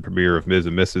 because the season premiere of Miz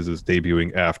and Mrs. is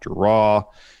debuting after Raw.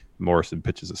 Morrison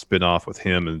pitches a spinoff with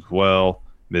him as well.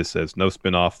 Miz says, no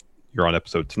spinoff, you're on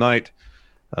episode tonight.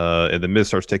 And then Miz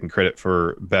starts taking credit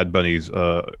for Bad Bunny's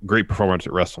great performance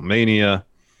at WrestleMania.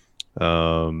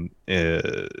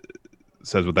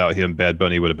 Says without him, Bad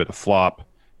Bunny would have been a flop.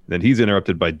 Then he's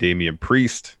interrupted by Damian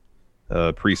Priest.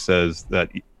 Priest says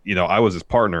that, I was his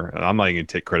partner, and I'm not even going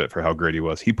to take credit for how great he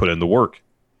was. He put in the work.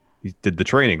 He did the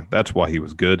training. That's why he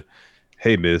was good.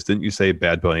 Hey, Miz, didn't you say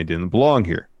Bad Bunny didn't belong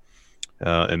here?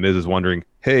 And Miz is wondering,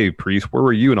 hey, Priest, where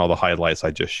were you in all the highlights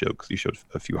I just showed? Because he showed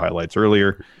a few highlights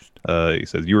earlier. He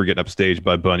says, you were getting upstaged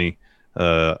by Bunny.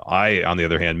 I, on the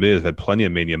other hand, Miz, had plenty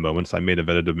of Mania moments. I made a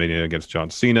Mania Mania against John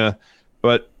Cena.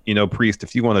 But, Priest,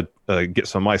 if you want to get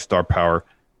some of my star power,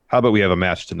 how about we have a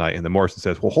match tonight? And then Morrison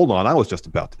says, well, hold on. I was just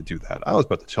about to do that. I was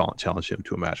about to challenge him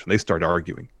to a match. And they start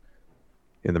arguing.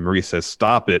 And then Maurice says,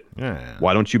 stop it. Yeah.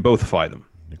 Why don't you both fight him?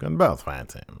 You can both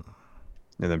fight him.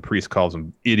 And then Priest calls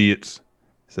them idiots.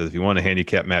 Says, if you want a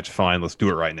handicap match, fine. Let's do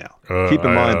it right now. Keep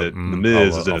in mind that The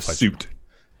Miz is in a suit.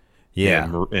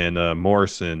 Yeah. And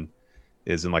Morrison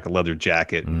is in like a leather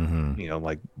jacket,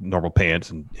 like normal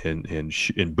pants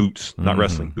and boots. Not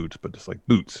wrestling boots, but just like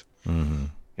boots. Mm-hmm.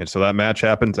 And so that match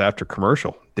happens after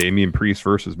commercial. Damian Priest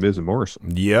versus Miz and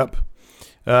Morrison. Yep.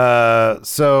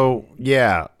 So,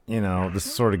 yeah, this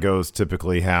sort of goes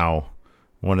typically how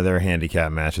one of their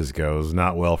handicap matches goes.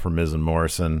 Not well for Miz and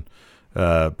Morrison.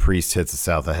 Priest hits the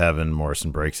South of Heaven. Morrison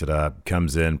breaks it up.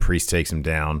 Comes in. Priest takes him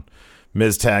down.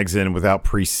 Miz tags in without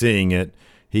Priest seeing it.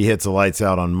 He hits the lights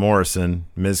out on Morrison.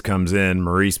 Miz comes in.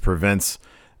 Maurice prevents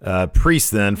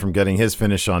Priest then from getting his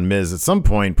finish on Miz. At some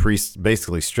point, Priest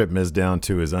basically stripped Miz down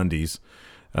to his undies.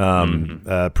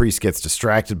 Priest gets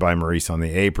distracted by Maurice on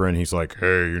the apron. He's like,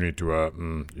 "Hey, you need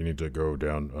to go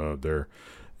down there,"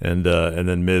 and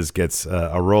then Miz gets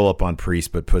a roll up on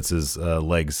Priest, but puts his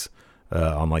legs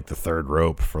on like the third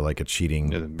rope for like a cheating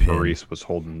pin. Maurice was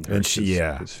holding his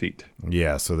feet.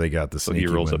 Yeah, so they got the so sneaky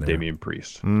he rolls win up there. Damian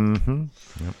Priest. Mm-hmm.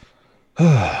 Yep.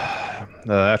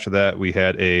 After that, we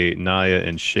had a Nia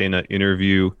and Shayna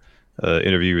interview.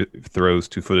 Interview throws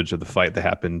to footage of the fight that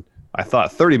happened, I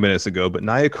thought 30 minutes ago, but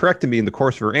Nia corrected me in the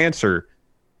course of her answer.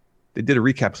 They did a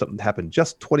recap of something that happened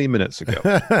just 20 minutes ago.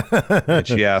 And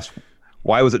she asked,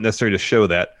 Why was it necessary to show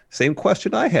that? Same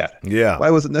question I had. Yeah.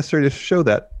 Why was it necessary to show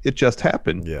that? It just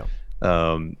happened. Yeah.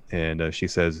 And she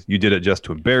says, you did it just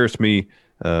to embarrass me.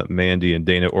 Mandy and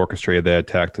Dana orchestrated that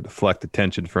attack to deflect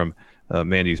attention from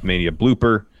Mandy's Mania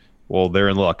blooper. Well, they're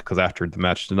in luck because after the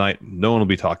match tonight, no one will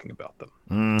be talking about them.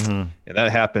 Mm-hmm. And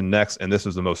that happened next. And this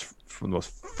is the most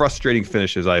frustrating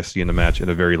finishes I have seen in the match in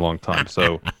a very long time.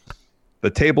 So the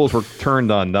tables were turned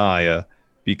on Nia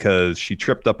because she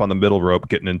tripped up on the middle rope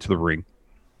getting into the ring.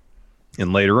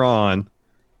 And later on,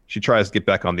 she tries to get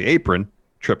back on the apron,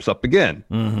 trips up again.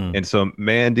 Mm-hmm. And so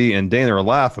Mandy and Dana are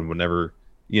laughing whenever,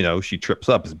 she trips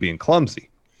up as being clumsy.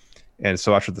 And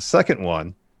so after the second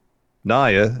one,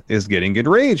 Nia is getting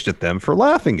enraged at them for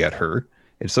laughing at her.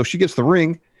 And so she gets the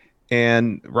ring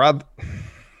and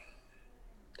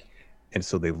and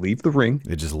so they leave the ring.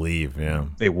 They just leave, yeah.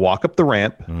 They walk up the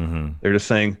ramp. Mm-hmm. They're just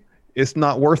saying, it's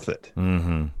not worth it.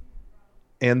 Mm-hmm.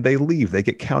 And they leave. They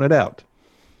get counted out.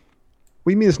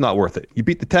 What do you mean it's not worth it? You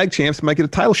beat the tag champs, you might get a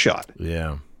title shot.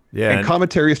 Yeah. Yeah. And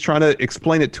commentary is trying to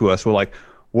explain it to us. We're like,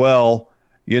 well,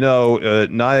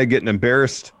 Nia getting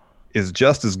embarrassed is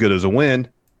just as good as a win.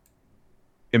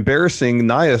 Embarrassing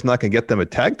Nia is not going to get them a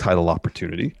tag title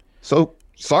opportunity. So,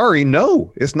 sorry,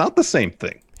 no, it's not the same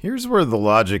thing. Here's where the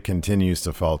logic continues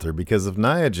to falter, because if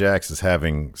Nia Jax is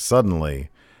having suddenly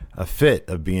a fit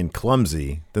of being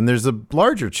clumsy, then there's a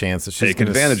larger chance that she's take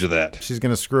advantage of that. She's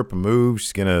going to screw up a move.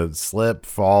 She's going to slip,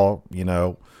 fall, be in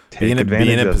a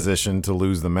position to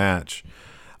lose the match.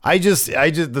 I just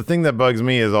the thing that bugs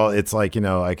me is it's like,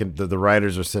 the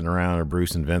writers are sitting around, or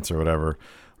Bruce and Vince or whatever.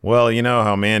 Well, you know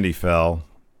how Mandy fell.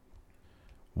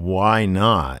 Why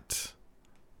not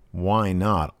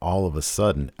all of a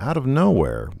sudden, out of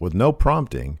nowhere, with no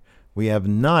prompting, we have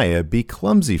Nia be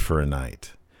clumsy for a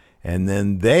night, and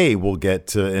then they will get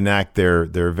to enact their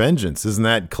vengeance. Isn't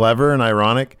that clever and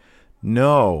ironic?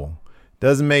 No,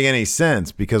 doesn't make any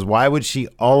sense, because why would she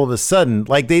all of a sudden,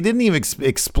 like, they didn't even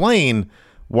explain,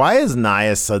 why is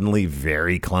Nia suddenly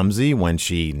very clumsy when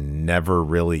she never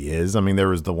really is? I mean, there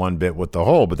was the one bit with the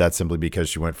hole, but that's simply because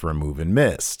she went for a move and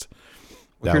missed.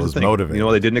 That was motivating. You know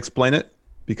why they didn't explain it?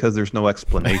 Because there's no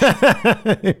explanation.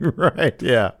 Right,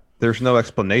 yeah. There's no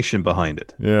explanation behind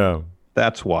it. Yeah.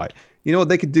 That's why. You know what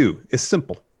they could do? It's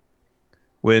simple.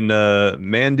 When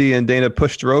Mandy and Dana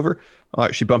pushed her over, all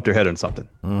right, she bumped her head on something.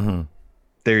 Mm-hmm.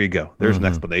 There you go. There's an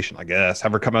explanation, I guess.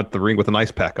 Have her come out the ring with an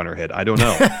ice pack on her head. I don't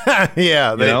know.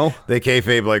 Yeah. They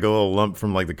kayfabe like a little lump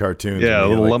from like the cartoons. Yeah, a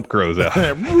little lump grows out.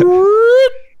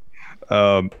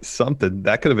 Something.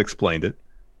 That could have explained it.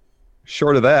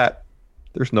 Short of that,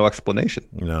 there's no explanation.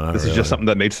 No, this is just something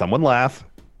that made someone laugh.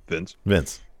 Vince.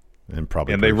 And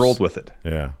probably they rolled with it.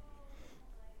 Yeah.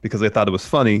 Because they thought it was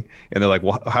funny, and they're like,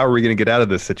 well, how are we going to get out of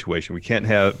this situation? We can't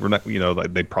have, we're not,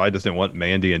 like, they probably just didn't want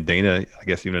Mandy and Dana, I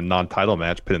guess even a non-title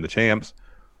match, pinning the champs.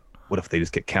 What if they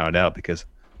just get counted out because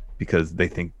they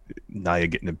think Nia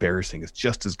getting embarrassing is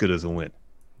just as good as a win?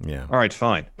 Yeah. All right,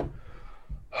 fine.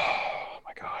 Oh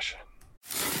my gosh.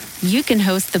 You can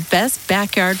host the best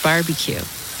backyard barbecue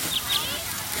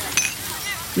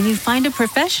when you find a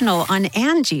professional on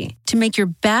Angie to make your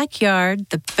backyard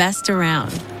the best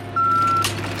around.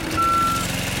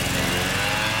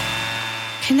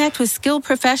 Connect with skilled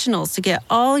professionals to get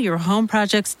all your home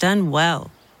projects done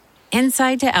well.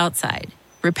 Inside to outside,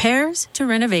 repairs to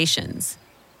renovations.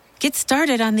 Get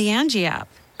started on the Angie app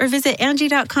or visit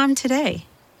Angie.com today.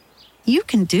 You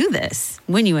can do this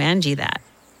when you Angie that.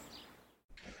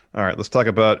 All right, let's talk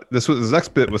about this. This next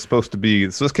bit was supposed to be,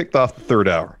 so this kicked off the third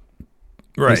hour.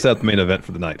 Right. We set the main event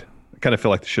for the night. I kind of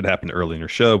feel like this should happen early in your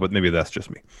show, but maybe that's just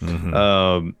me.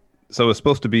 Mm-hmm. So it's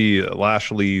supposed to be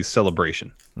Lashley's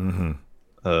celebration. Mm-hmm.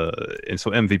 And so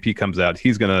MVP comes out.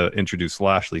 He's going to introduce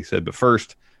Lashley. He said, but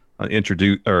first, address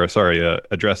the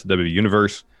WWE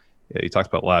Universe. Yeah, he talks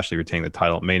about Lashley retaining the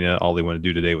title at Mania. All they want to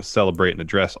do today was celebrate and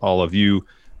address all of you.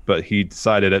 But he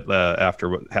decided after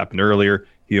what happened earlier,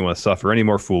 he didn't want to suffer any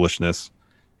more foolishness.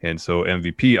 And so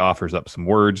MVP offers up some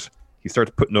words. He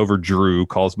starts putting over Drew,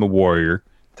 calls him a warrior,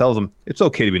 tells him it's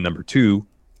okay to be number 2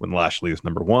 when Lashley is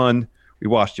number 1. We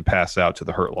watched you pass out to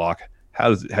the Hurt Lock.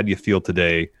 How do you feel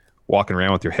today? Walking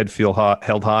around with your head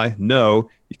held high? No,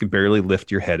 you can barely lift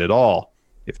your head at all.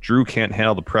 If Drew can't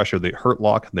handle the pressure of the Hurt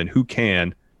Lock, then who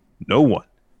can? No one.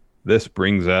 This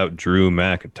brings out Drew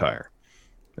McIntyre.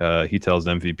 He tells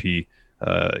MVP,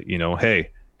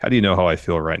 hey, how do you know how I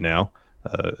feel right now?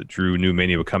 Drew knew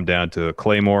Mania would come down to a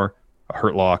Claymore, a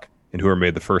Hurt Lock, and whoever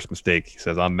made the first mistake. He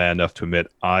says, I'm mad enough to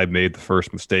admit I made the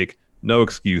first mistake. No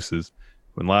excuses.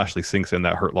 When Lashley sinks in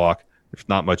that Hurt Lock, there's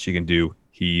not much he can do.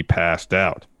 He passed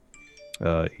out.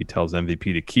 He tells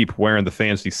MVP to keep wearing the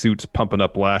fancy suits, pumping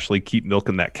up Lashley, keep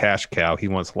milking that cash cow. He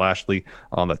wants Lashley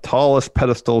on the tallest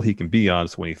pedestal he can be on.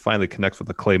 So when he finally connects with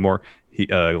the Claymore,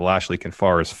 Lashley can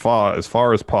fall as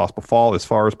far as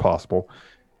possible.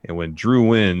 And when Drew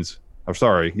wins,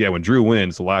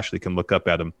 Lashley can look up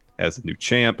at him as the new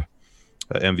champ.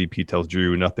 MVP tells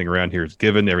Drew nothing around here is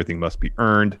given. Everything must be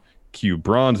earned. Cue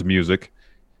Braun's music.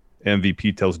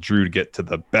 MVP tells Drew to get to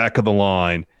the back of the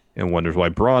line and wonders why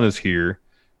Braun is here.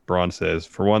 Braun says,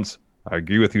 for once, I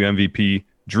agree with you, MVP.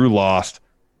 Drew lost.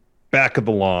 Back of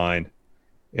the line.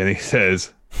 And he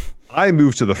says, I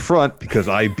moved to the front because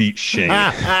I beat Shane.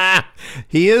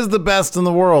 He is the best in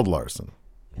the world, Larson.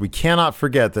 We cannot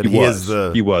forget that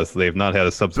he was. They have not had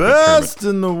a subsequent best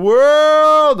tournament. In the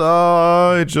world.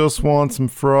 I just want some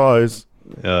fries.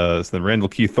 So then Randall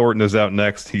Keith Thornton is out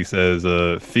next. He says,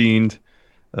 Fiend,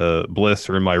 Bliss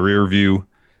are in my rear view.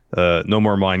 No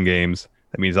more mind games.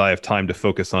 That means I have time to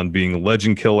focus on being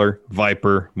Legend Killer,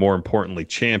 Viper, more importantly,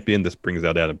 Champion. This brings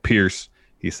out Adam Pearce.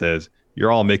 He says,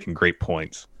 you're all making great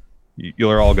points.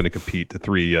 You're all going to compete, the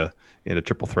three, in a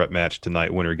triple threat match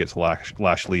tonight. Winner gets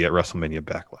Lashley at WrestleMania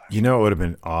Backlash. You know, it would have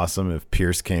been awesome if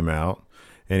Pearce came out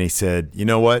and he said, you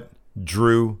know what,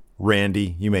 Drew,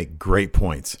 Randy, you make great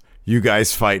points. You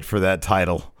guys fight for that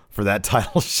title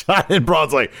shot. And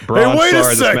Braun's like, hey, wait a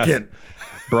second.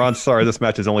 Braun, sorry, this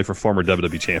match is only for former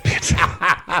WWE champions.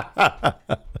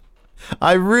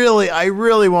 I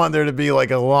really want there to be like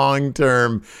a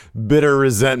long-term bitter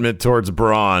resentment towards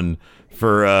Braun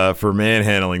for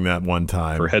manhandling that one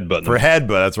time. For headbutt.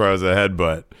 That's where I was a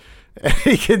headbutt. And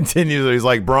he continues. He's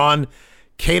like, Braun,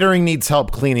 catering needs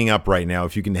help cleaning up right now.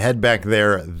 If you can head back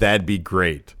there, that'd be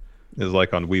great. It was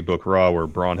like on We Book Raw where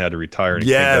Braun had to retire and he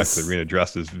came back to the arena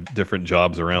dressed as different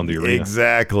jobs around the arena.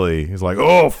 Exactly. He's like,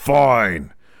 oh,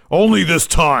 fine. Only this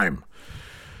time.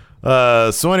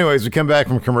 So anyways, we come back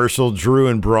from commercial. Drew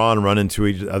and Braun run into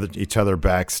each other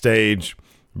backstage.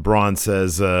 Braun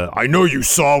says, I know you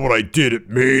saw what I did at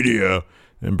Mania.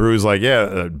 And Drew's like,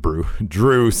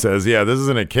 Drew says, yeah, this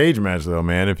isn't a cage match though,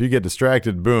 man. If you get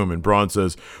distracted, boom. And Braun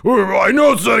says, I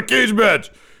know it's not a cage match.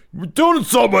 Don't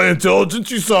insult my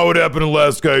intelligence. You saw what happened to the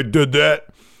last guy who did that.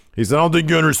 He said, I don't think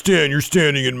you understand. You're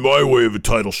standing in my way of a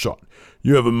title shot.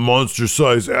 You have a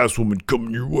monster-sized ass woman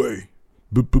coming your way.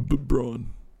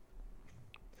 Braun.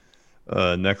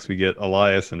 Next, we get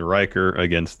Elias and Riker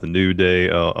against the New Day.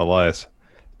 Elias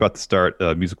about to start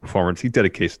a music performance. He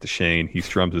dedicates it to Shane. He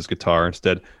strums his guitar.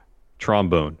 Instead,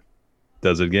 trombone.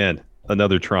 Does it again.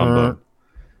 Another trombone.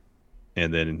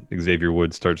 And then Xavier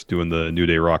Woods starts doing the New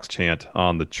Day Rocks chant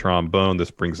on the trombone. This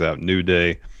brings out New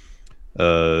Day.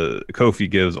 Kofi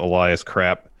gives Elias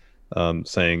crap,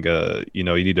 saying, you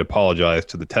need to apologize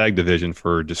to the tag division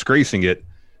for disgracing it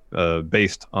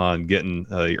based on getting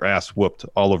your ass whooped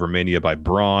all over Mania by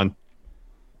Braun.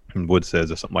 And Woods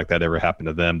says if something like that ever happened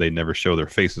to them, they'd never show their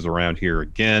faces around here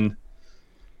again.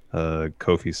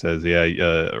 Kofi says,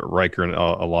 Riker and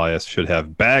Elias should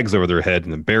have bags over their head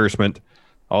in embarrassment.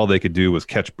 All they could do was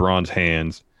catch Braun's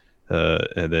hands,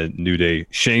 and then New Day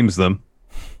shames them.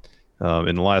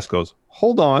 And Elias goes,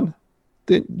 hold on.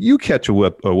 Didn't you catch a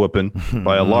whooping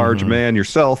by a large man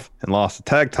yourself and lost the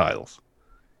tag titles?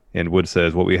 And Wood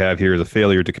says, what we have here is a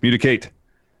failure to communicate.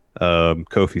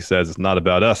 Kofi says, it's not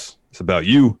about us. It's about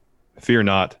you. Fear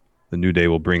not. The New Day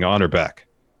will bring honor back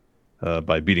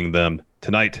by beating them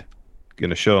tonight. Going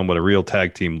to show them what a real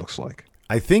tag team looks like.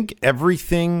 I think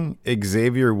everything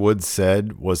Xavier Woods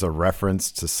said was a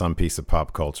reference to some piece of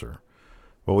pop culture.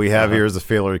 What we have here is a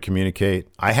failure to communicate.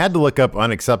 I had to look up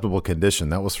Unacceptable Condition.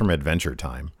 That was from Adventure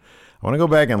Time. I want to go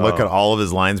back and look at all of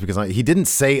his lines because he didn't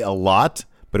say a lot,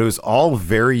 but it was all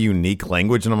very unique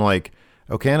language. And I'm like,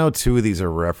 okay, I know two of these are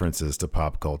references to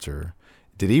pop culture.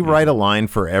 Did he write a line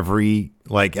for every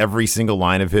single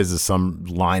line of his is some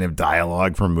line of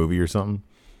dialogue from a movie or something?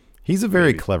 He's a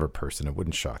very clever person. It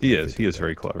wouldn't shock me. He is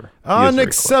very clever.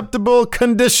 Unacceptable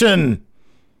Condition.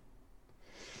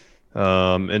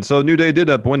 And so New Day did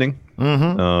end up winning.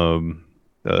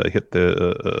 Mm-hmm. Hit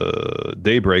the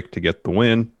Daybreak to get the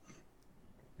win.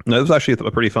 No, it was actually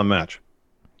a pretty fun match.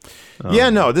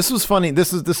 This was funny.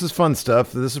 This is fun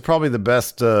stuff. This is probably the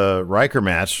best Riker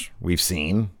match we've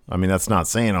seen. I mean, that's not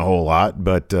saying a whole lot,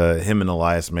 but him and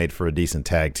Elias made for a decent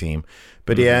tag team.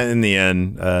 But in the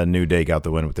end, New Day got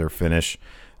the win with their finish.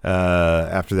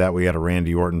 After that, we had a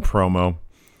Randy Orton promo.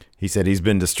 He said he's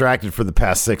been distracted for the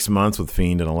past 6 months with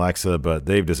Fiend and Alexa, but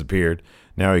they've disappeared.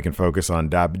 Now he can focus on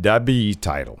WWE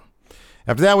title.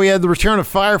 After that, we had the return of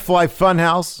Firefly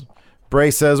Funhouse. Bray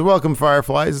says, welcome,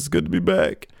 Fireflies. It's good to be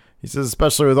back. He says,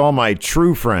 especially with all my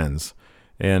true friends.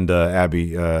 And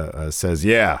Abby says,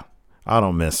 yeah, I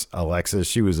don't miss Alexa.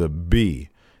 She was a B.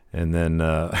 And then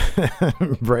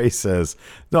Bray says,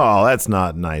 no, that's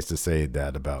not nice to say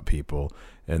that about people.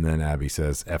 And then Abby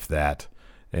says, F that.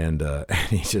 And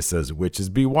he just says, witches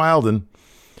be wildin'.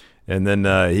 And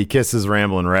then he kisses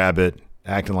Ramblin' Rabbit,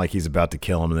 acting like he's about to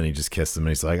kill him. And then he just kissed him. And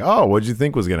he's like, oh, what'd you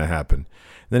think was going to happen? And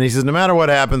then he says, no matter what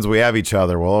happens, we have each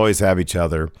other. We'll always have each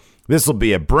other. This will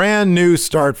be a brand new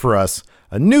start for us.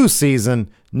 A new season,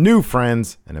 new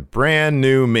friends, and a brand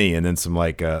new me. And then some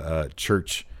like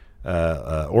church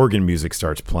organ music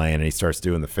starts playing, and he starts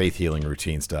doing the faith healing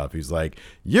routine stuff. He's like,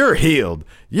 you're healed.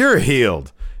 You're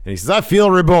healed. And he says, I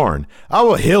feel reborn. I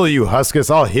will heal you,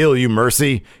 Huskus. I'll heal you,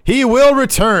 Mercy. He will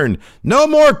return. No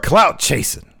more clout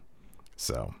chasing.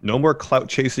 So no more clout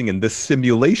chasing in this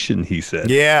simulation, he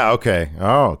said. Yeah, okay.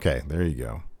 Oh, okay. There you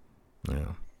go.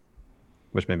 Yeah.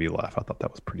 Which made me laugh. I thought that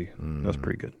was pretty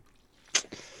good.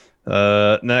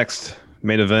 Next,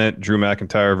 main event, Drew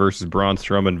McIntyre versus Braun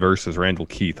Strowman versus Randall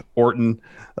Keith Orton.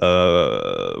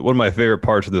 One of my favorite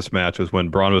parts of this match was when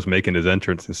Braun was making his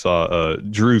entrance and saw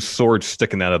Drew's sword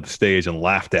sticking out of the stage and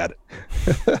laughed at it.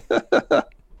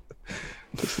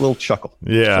 Just a little chuckle.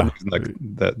 Yeah.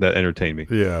 That entertained me.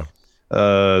 Yeah.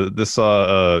 This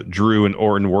saw Drew and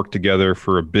Orton work together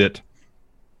for a bit,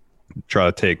 try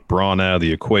to take Braun out of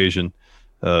the equation.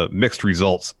 Mixed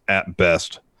results at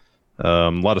best. A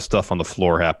lot of stuff on the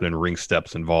floor happening, ring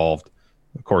steps involved.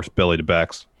 Of course, belly to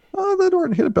backs. Oh, that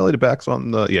Orton hit a belly to backs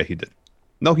on the... Yeah, he did.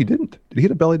 No, he didn't. Did he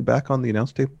hit a belly to back on the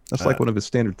announce table? That's like one of his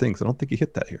standard things. I don't think he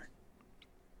hit that here.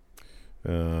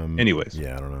 Anyways.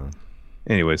 Yeah, I don't know.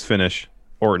 Anyways, finish.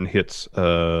 Orton hits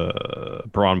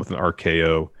Braun with an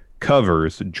RKO.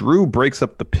 Covers. Drew breaks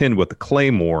up the pin with the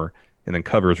Claymore and then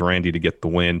covers Randy to get the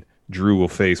win. Drew will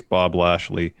face Bob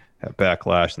Lashley at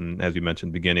Backlash. And as you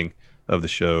mentioned, beginning of the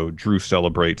show, Drew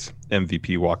celebrates.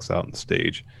 MVP walks out on the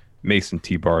stage. Mason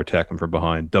T-Bar attack him from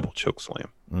behind. Double choke slam.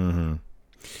 Mm-hmm.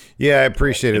 Yeah, I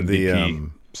appreciated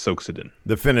MVP soaks it in.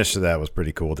 The finish of that was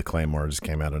pretty cool. The Claymore just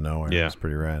came out of nowhere. Yeah. It was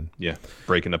pretty rad. Yeah,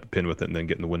 breaking up a pin with it and then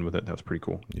getting the win with it. That was pretty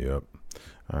cool. Yep.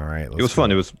 All right. It was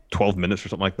fun. It was 12 minutes or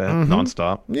something like that,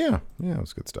 nonstop. Yeah, it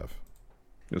was good stuff.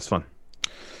 It was fun.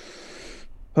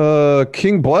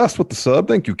 King Blessed with the sub.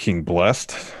 Thank you, King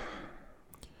Blessed.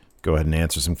 Go ahead and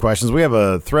answer some questions. We have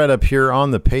a thread up here on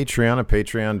the Patreon at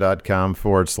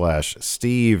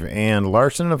patreon.com/Steve and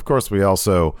Larson. And of course, we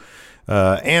also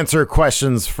answer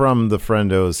questions from the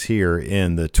friendos here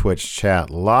in the Twitch chat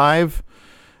live.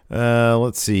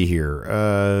 Let's see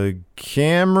here.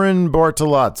 Cameron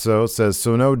Bortolazzo says,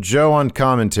 so no Joe on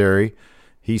commentary.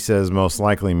 He says most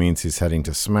likely means he's heading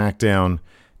to SmackDown.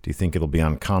 Do you think it'll be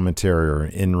on commentary or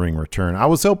an in-ring return? I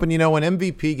was hoping, when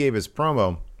MVP gave his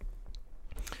promo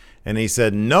and he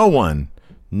said no one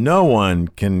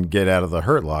can get out of the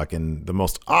Hurt Lock, and the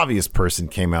most obvious person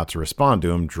came out to respond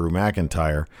to him, Drew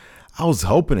McIntyre. I was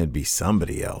hoping it'd be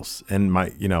somebody else. And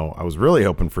I was really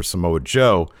hoping for Samoa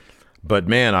Joe. But,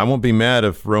 man, I won't be mad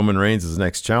if Roman Reigns is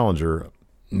next challenger,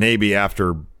 maybe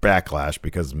after Backlash,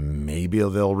 because maybe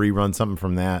they'll rerun something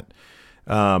from that.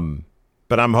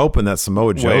 But I'm hoping that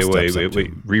Samoa Joe Wait.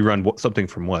 Rerun something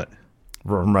from what?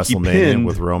 From WrestleMania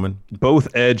with Roman.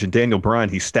 Both Edge and Daniel Bryan,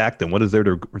 he stacked them. What is there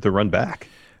to run back?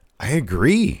 I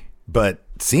agree, but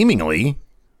seemingly...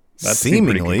 That's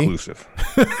pretty conclusive.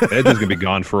 Edge is going to be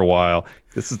gone for a while.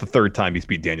 This is the third time he's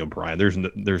beat Daniel Bryan. There's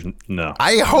no.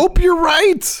 I hope you're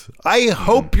right.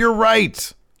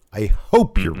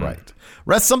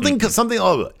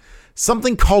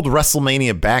 Something called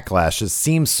WrestleMania Backlash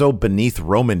seems so beneath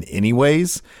Roman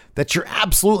anyways that you're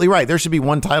absolutely right. There should be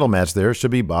one title match there. It should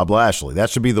be Bob Lashley.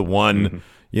 That should be the one,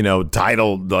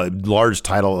 title, the large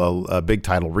title, big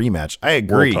title rematch. I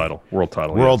agree. World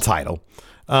title.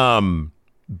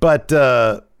 But,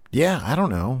 I don't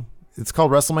know. It's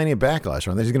called WrestleMania Backlash.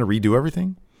 Aren't they just going to redo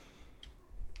everything?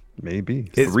 Maybe.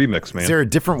 It's a remix, man. Is there a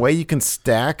different way you can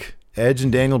stack Edge and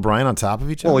Daniel Bryan on top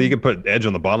of each other? Well, you can put Edge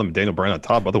on the bottom and Daniel Bryan on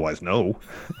top. Otherwise, no.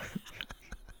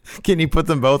 Can you put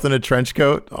them both in a trench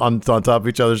coat on top of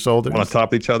each other's shoulders? On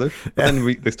top of each other? And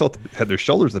they still had their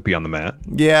shoulders to be on the mat.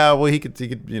 Yeah, well, he could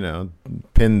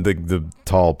pin the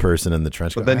tall person in the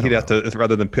trench coat. But then he'd have to,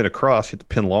 rather than pin across, he'd have to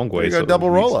pin long way. So double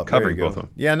roll up. Covering both of them.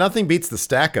 Yeah, nothing beats the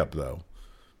stack up, though.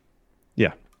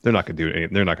 Yeah, they're not going to do any.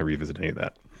 They're not going to revisit any of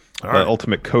that. All right.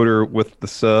 Ultimate Coder with the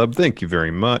sub. Thank you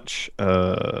very much.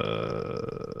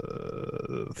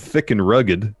 Thick and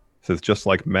Rugged says, just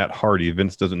like Matt Hardy,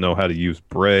 Vince doesn't know how to use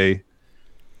Bray.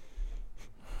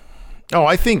 Oh,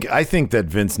 I think that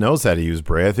Vince knows how to use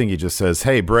Bray. I think he just says,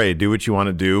 "Hey, Bray, do what you want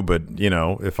to do, but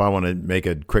if I want to make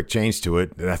a quick change to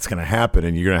it, that's going to happen,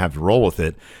 and you're going to have to roll with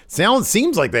it."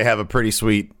 Seems like they have a pretty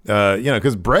sweet,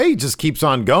 because Bray just keeps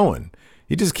on going.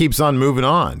 He just keeps on moving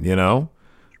on,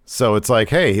 So it's like,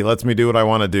 hey, he lets me do what I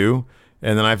want to do,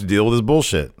 and then I have to deal with his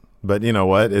bullshit. But you know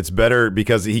what? It's better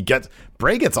because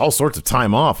Bray gets all sorts of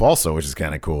time off, also, which is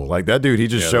kind of cool. Like that dude, he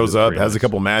just shows up, has a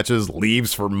couple matches,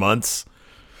 leaves for months.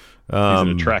 He's an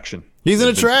attraction. He's an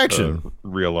attraction.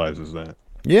 Realizes that.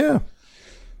 Yeah.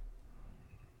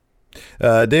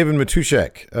 David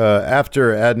Matuszek,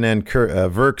 after Adnan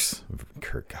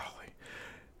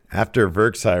after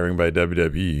Verk's hiring by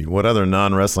WWE, what other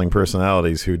non-wrestling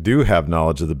personalities who do have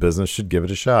knowledge of the business should give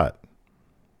it a shot?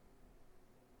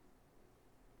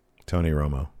 Tony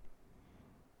Romo.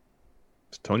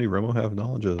 Does Tony Romo have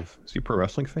knowledge of? Is he a pro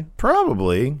wrestling fan?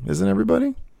 Probably. Isn't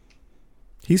everybody?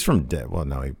 He's from well,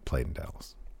 no, he played in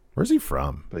Dallas. Where's he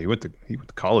from? But he went to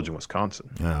college in Wisconsin.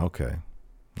 Oh, okay.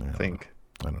 I think.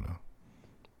 I don't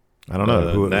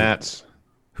know. Nats.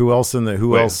 Who else?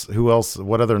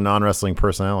 What other non-wrestling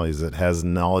personalities that has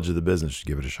knowledge of the business should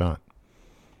give it a shot?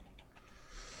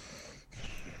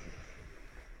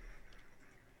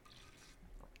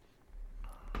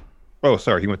 Oh,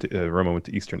 sorry. Romo went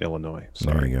to Eastern Illinois.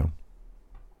 Sorry. There you go.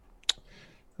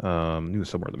 He was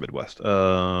somewhere in the Midwest.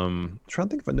 Trying to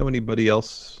think if I know anybody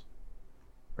else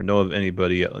or know of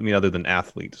anybody, other than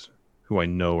athletes who I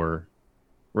know are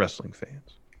wrestling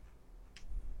fans.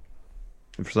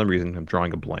 And for some reason, I'm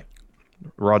drawing a blank.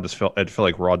 It felt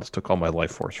like Rod just took all my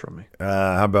life force from me.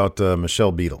 How about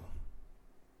Michelle Beadle?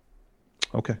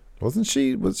 Okay. Wasn't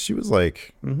she? Wasn't she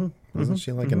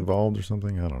involved or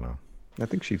something? I don't know. I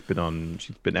think she's been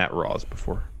at Raws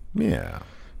before. Yeah.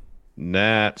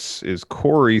 Nats, is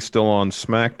Corey still on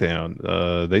SmackDown?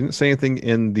 They didn't say anything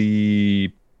in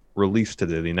the release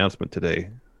today, the announcement today,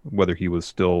 whether he was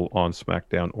still on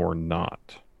SmackDown or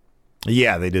not.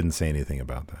 Yeah, they didn't say anything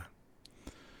about that.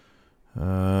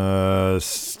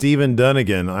 Steven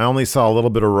Dunnigan, I only saw a little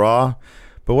bit of Raw,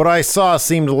 but what I saw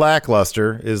seemed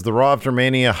lackluster. Is the Raw After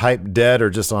Mania hype dead or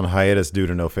just on hiatus due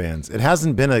to no fans? There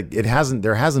hasn't been a good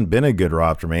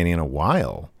Raw After Mania in a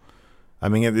while. I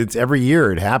mean, it's every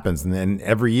year it happens, and then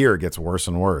every year it gets worse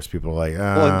and worse. People are like,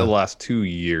 well, in the last 2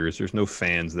 years, there's no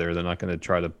fans there. They're not going to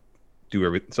try to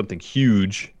do something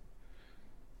huge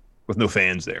with no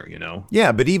fans there,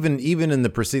 Yeah, but even in the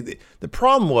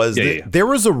problem was there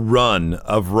was a run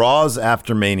of Raws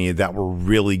After Mania that were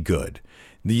really good.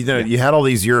 You had all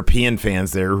these European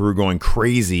fans there who were going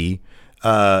crazy,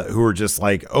 who were just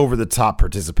like over the top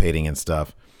participating and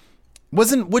stuff.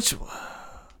 Wasn't it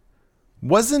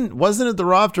the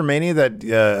Raw After Mania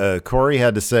that Corey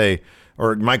had to say,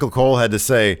 or Michael Cole had to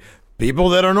say, people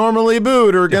that are normally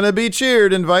booed are going to be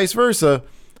cheered and vice versa.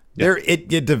 Yeah.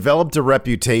 It developed a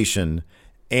reputation,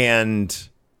 and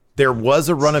there was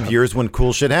a run of years when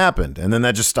cool shit happened, and then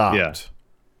that just stopped.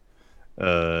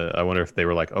 Yeah. I wonder if they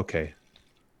were like, okay,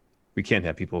 we can't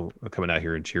have people coming out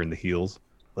here and cheering the heels.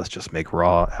 Let's just make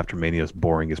Raw After Mania as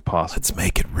boring as possible. Let's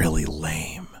make it really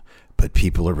lame. But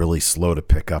people are really slow to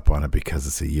pick up on it because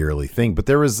it's a yearly thing. But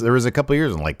there was a couple of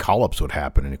years when like call-ups would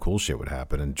happen and cool shit would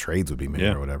happen and trades would be made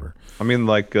or whatever. I mean,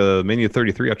 like Mania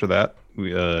 33 after that,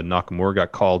 Nakamura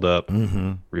got called up.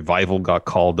 Mm-hmm. Revival got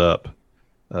called up.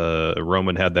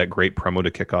 Roman had that great promo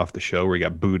to kick off the show where he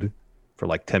got booed for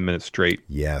like 10 minutes straight.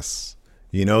 Yes.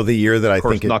 The year that of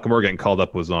course, Nakamura getting called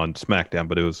up was on SmackDown,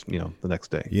 but it was, the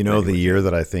next day. The year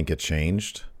that I think it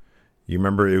changed? You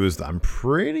remember it was, I'm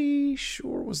pretty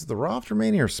sure, was it the Raw After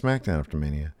Mania or SmackDown After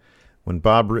Mania? I think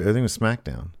it was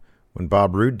SmackDown. When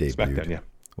Bob Roode debuted. SmackDown, yeah.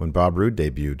 When Bob Roode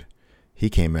debuted, he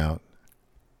came out.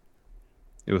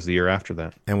 It was the year after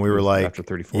that. And we were like, after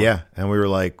 34. Yeah. And we were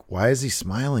like, why is he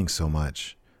smiling so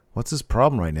much? What's his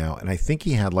problem right now? And I think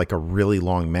he had like a really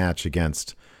long match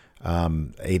against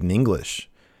Aiden English.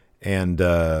 And,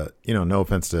 no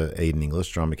offense to Aiden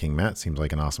English, Drama King Matt seems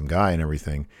like an awesome guy and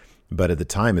everything. But at the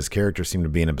time, his character seemed to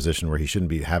be in a position where he shouldn't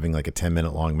be having like a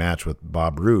 10-minute long match with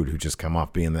Bob Roode, who just come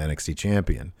off being the NXT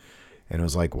champion. And it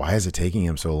was like, why is it taking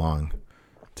him so long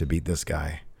to beat this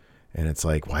guy? And it's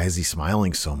like, why is he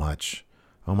smiling so much?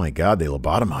 Oh my God, they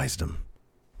lobotomized him.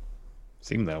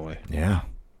 Seemed that way. Yeah.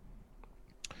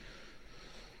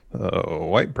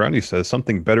 White Brownie says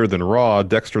something better than Raw.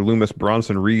 Dexter Lumis,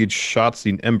 Bronson Reed, Shotzi,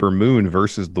 and Ember Moon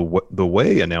versus the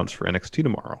Way announced for NXT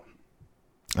tomorrow.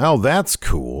 Oh, that's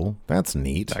cool. That's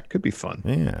neat. That could be fun.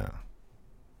 Yeah.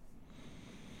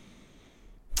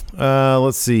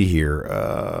 Let's see here.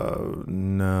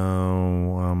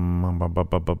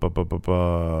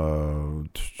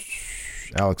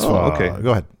 Alex. Okay.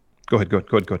 Go ahead. Go ahead.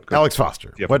 Alex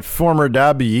Foster. Yep. What former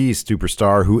WWE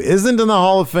superstar who isn't in the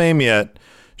Hall of Fame yet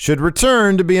should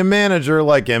return to be a manager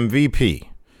like MVP?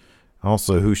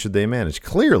 Also, who should they manage?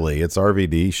 Clearly, it's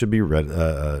RVD should be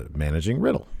managing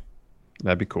Riddle.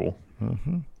 That'd be cool.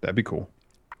 Mm-hmm. That'd be cool.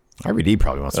 RVD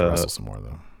probably wants to wrestle some more,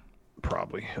 though.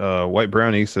 Probably. White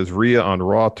Brownie says, Rhea on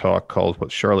Raw Talk calls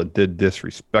what Charlotte did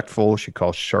disrespectful. She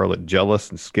calls Charlotte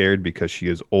jealous and scared because she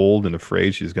is old and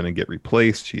afraid she's going to get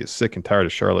replaced. She is sick and tired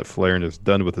of Charlotte Flair and is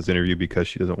done with this interview because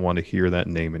she doesn't want to hear that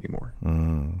name anymore.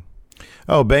 Mm.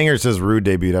 Oh, Banger says Rude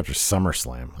debuted after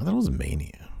SummerSlam. I thought it was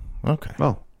Mania. Okay.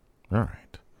 Oh. All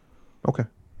right. Okay.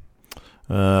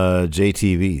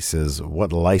 JTV says,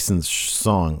 what licensed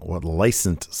song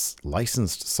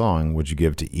would you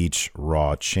give to each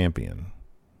Raw champion?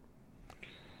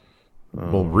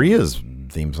 Well, Rhea's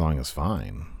theme song is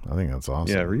fine. I think that's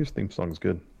awesome. Yeah, Rhea's theme song is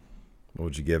good. What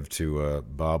would you give to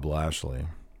Bob Lashley?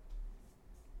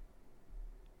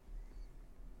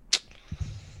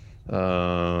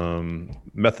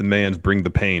 Method Man's Bring the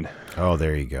Pain. Oh,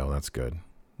 there you go. That's good.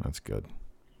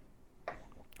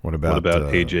 What about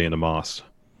AJ and Amos?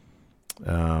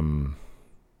 I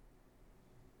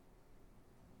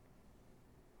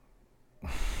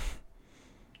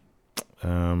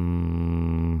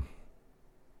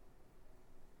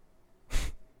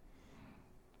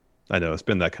know, it's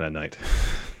been that kind of night.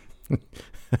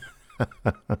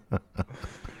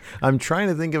 I'm trying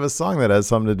to think of a song that has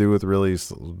something to do with really,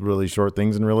 really short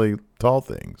things and really tall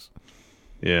things.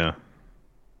 Yeah.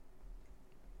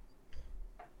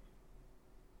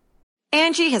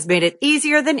 Angie has made it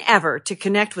easier than ever to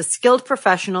connect with skilled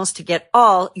professionals to get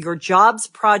all your jobs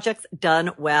projects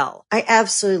done well. I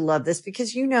absolutely love this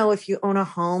because, if you own a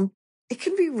home, it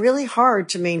can be really hard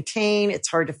to maintain. It's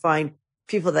hard to find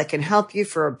people that can help you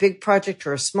for a big project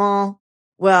or a small.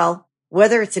 Well,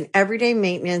 whether it's in everyday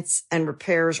maintenance and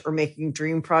repairs or making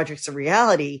dream projects a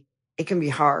reality, it can be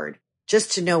hard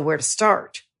just to know where to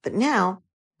start. But now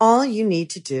all you need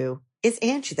to do is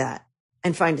Angie that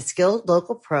and find a skilled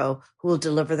local pro who will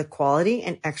deliver the quality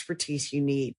and expertise you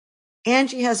need.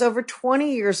 Angie has over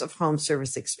 20 years of home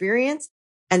service experience,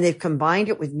 and they've combined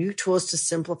it with new tools to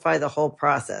simplify the whole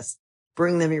process.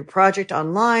 Bring them your project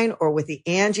online or with the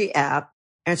Angie app,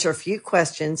 answer a few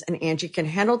questions, and Angie can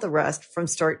handle the rest from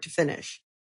start to finish.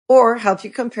 Or help you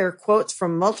compare quotes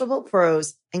from multiple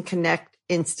pros and connect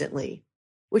instantly,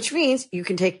 which means you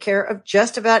can take care of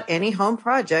just about any home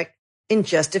project in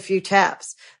just a few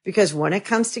taps. Because when it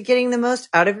comes to getting the most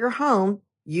out of your home,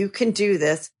 you can do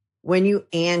this when you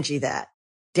Angie that.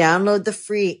 Download the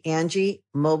free Angie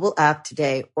mobile app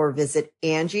today or visit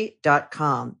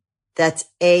Angie.com. That's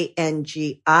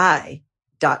ANGI.com.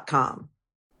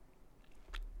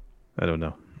 I don't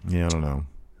know. Yeah, I don't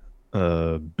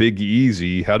know. Big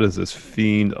Easy, how does this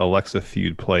Fiend Alexa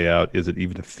feud play out? Is it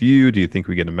even a feud? Do you think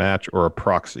we get a match or a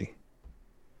proxy?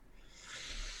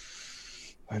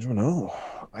 I don't know.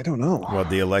 What,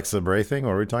 the Alexa Bray thing?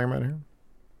 What are we talking about here?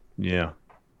 Yeah.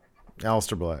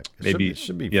 Aleister Black. Maybe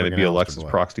Alexa's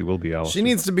proxy will be Aleister. She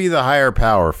needs to be the higher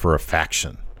power for a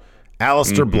faction.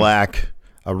 Aleister Black,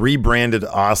 a rebranded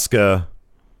Asuka.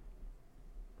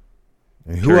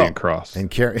 Karrion Kross. And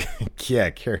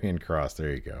Karrion Kross.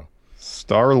 There you go.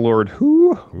 Star-Lord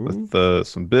with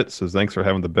some bits says, thanks for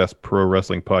having the best pro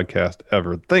wrestling podcast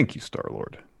ever. Thank you,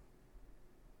 Star-Lord.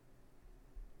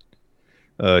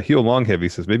 Heel Long Heavy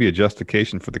says, maybe a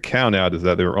justification for the count out is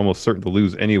that they were almost certain to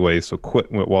lose anyway, so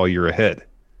quit while you're ahead.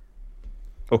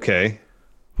 Okay.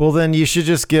 Well, then you should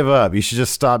just give up. You should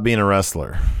just stop being a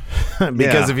wrestler.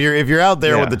 Because if you're out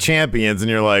there with the champions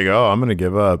and you're like, oh, I'm going to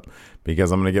give up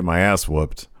because I'm going to get my ass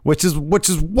whooped, which is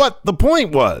what the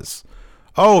point was.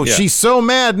 Oh, she's so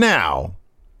mad now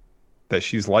that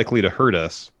she's likely to hurt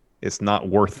us. It's not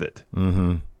worth it.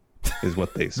 Mm-hmm. Is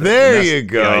what they said. There you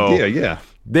go. The idea, yeah.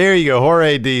 There you go.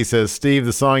 Jorge D says, Steve,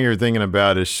 the song you're thinking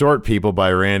about is Short People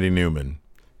by Randy Newman.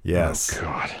 Yes.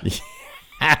 Oh,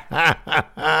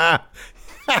 God.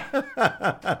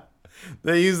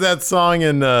 They use that song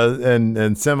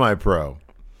in Semi-Pro.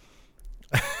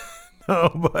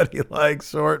 Nobody likes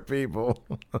short people.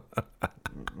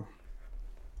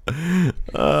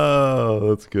 Oh,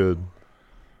 that's good.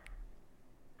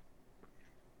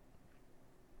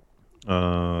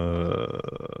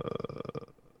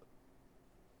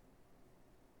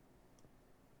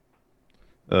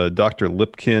 Dr.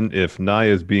 Lipkin, if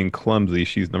Nia is being clumsy,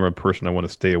 she's the number one person I want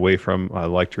to stay away from. I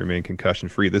like to remain concussion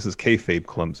free. This is kayfabe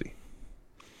clumsy.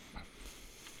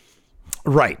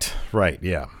 Right.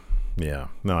 Yeah.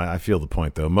 No, I feel the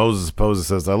point, though. Moses Poses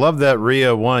says, I love that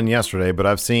Rhea won yesterday, but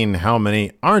I've seen how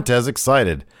many aren't as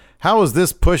excited. How is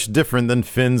this push different than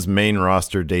Finn's main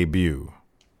roster debut?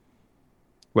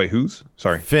 Wait, who's?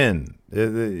 Sorry. Finn.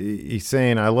 He's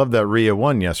saying, I love that Rhea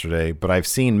won yesterday, but I've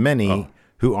seen many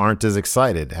who aren't as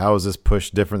excited. How is this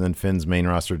push different than Finn's main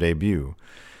roster debut?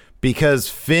 Because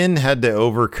Finn had to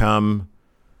overcome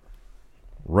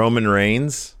Roman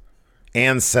Reigns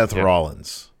and Seth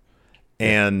Rollins.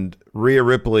 And Rhea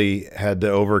Ripley had to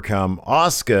overcome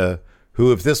Asuka,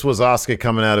 who, if this was Asuka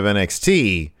coming out of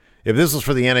NXT, if this was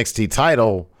for the NXT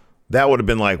title, that would have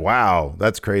been like, wow,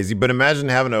 that's crazy. But imagine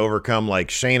having to overcome like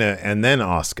Shayna and then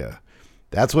Asuka.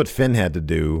 That's what Finn had to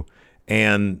do.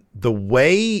 And the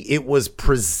way it was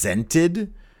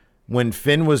presented when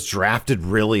Finn was drafted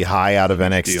really high out of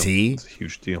NXT. It's a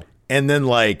huge deal. And then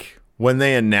like when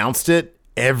they announced it,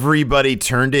 everybody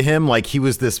turned to him like he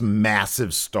was this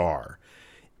massive star.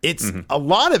 It's a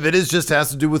lot of it is just has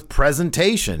to do with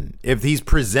presentation. If he's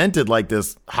presented like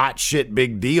this hot shit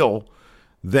big deal,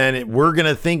 then we're going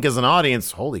to think as an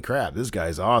audience, holy crap, this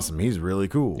guy's awesome. He's really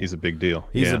cool. He's a big deal.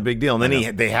 He's a big deal. And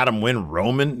then they had him win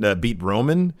beat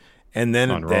Roman. And then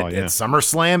at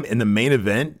SummerSlam in the main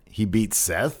event, he beat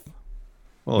Seth.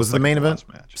 Well, was the main event?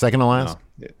 Match. Second to last?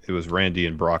 No, it was Randy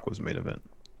and Brock was the main event.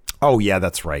 Oh, yeah,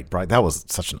 that's right. That was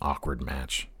such an awkward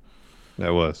match.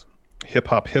 That was. Hip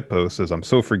Hop Hippo says, I'm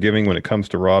so forgiving when it comes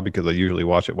to Raw because I usually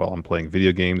watch it while I'm playing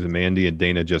video games, and Mandy and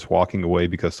Dana just walking away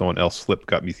because someone else slipped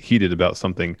got me heated about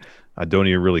something I don't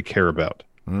even really care about.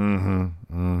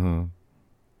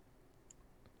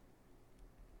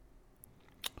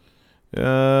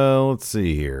 Let's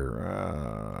see here.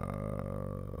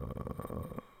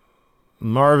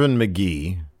 Marvin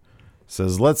McGee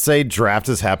says, let's say draft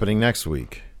is happening next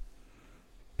week.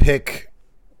 Pick,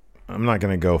 I'm not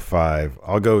going to go 5.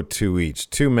 I'll go 2 each.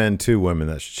 2 men, 2 women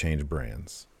that should change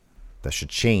brands.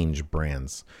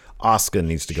 Asuka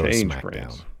needs to go to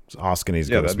SmackDown. Asuka needs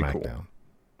to go to SmackDown. Cool.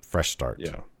 Fresh start.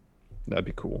 Yeah, that'd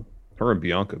be cool. Her and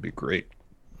Bianca would be great.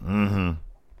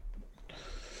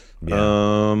 Yeah.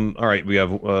 All right, we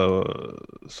have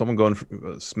someone going from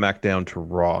SmackDown to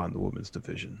Raw in the women's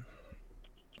division.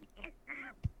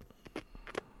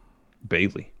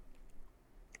 Bayley.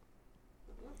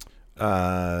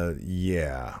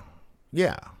 Yeah,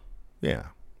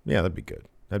 that'd be good.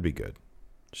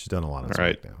 She's done a lot on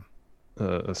SmackDown.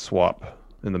 A swap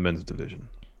in the men's division.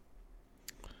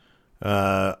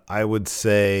 I would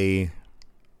say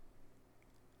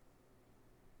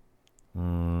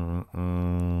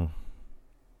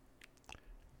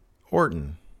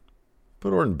Orton.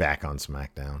 Put Orton back on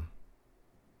SmackDown.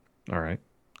 All right.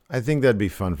 I think that'd be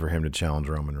fun for him to challenge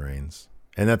Roman Reigns.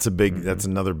 And that's that's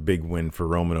another big win for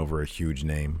Roman over a huge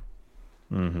name.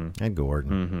 I'd go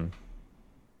Orton.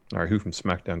 All right, who from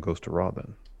SmackDown goes to Raw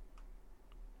then?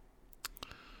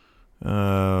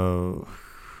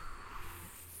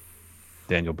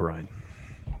 Daniel Bryan.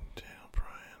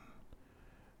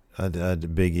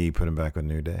 Big E, put him back with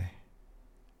New Day.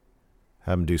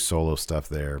 Have him do solo stuff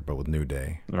there, but with New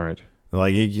Day. All right.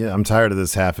 Like, I'm tired of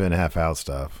this half in, half out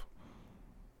stuff.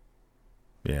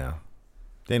 Yeah.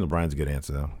 Daniel Bryan's a good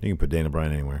answer, though. You can put Daniel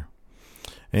Bryan anywhere.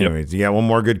 Anyways, You got one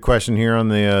more good question here on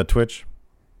the Twitch?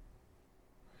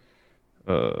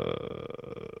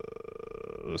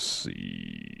 Let's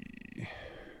see.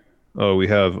 Oh, we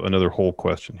have another whole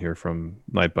question here from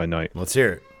Night by Night. Let's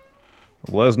hear it.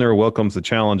 Lesnar welcomes the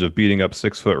challenge of beating up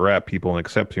 6-foot rat people and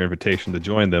accepts your invitation to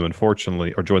join them.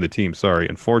 Unfortunately,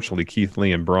 Keith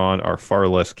Lee and Braun are far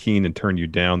less keen and turn you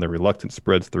down. The reluctance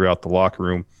spreads throughout the locker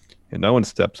room, and no one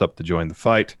steps up to join the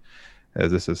fight.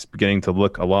 As this is beginning to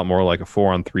look a lot more like a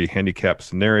 4-on-3 handicap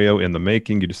scenario in the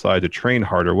making, you decide to train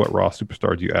harder. What Raw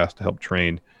superstar do you ask to help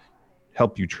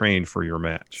you train for your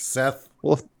match? Seth.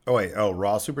 Well,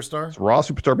 Raw superstar. It's Raw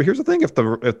superstar. But here's the thing: if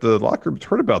the locker room's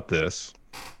heard about this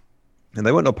and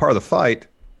they weren't no part of the fight,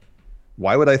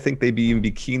 why would I think they'd even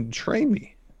be keen to train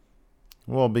me?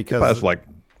 Well, because I was like,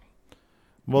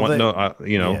 want nothing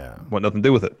to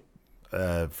do with it.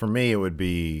 For me, it would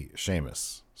be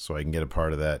Sheamus, so I can get a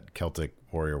part of that Celtic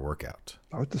Warrior workout.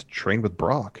 I would just train with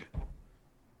Brock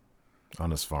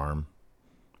on his farm.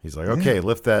 He's like, okay,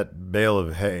 lift that bale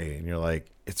of hay, and you're like,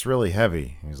 it's really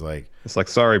heavy. He's like, it's like,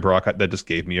 sorry, Brock, that just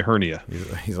gave me a hernia.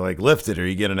 He's like, lift it or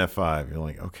you get an F5. You're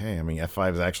like, okay. I mean,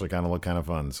 F5s actually look kind of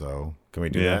fun, so can we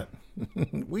do that?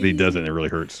 He doesn't. It really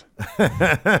hurts.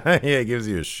 It gives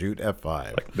you a shoot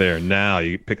F5. Like, there, now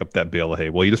you pick up that bale of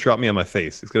hay. Well, you just dropped me on my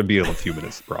face. It's going to be in a few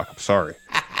minutes, Brock. I'm sorry.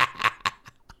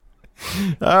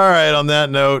 All right. On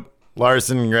that note,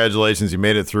 Larson, congratulations. You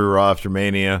made it through Raw after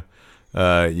Mania.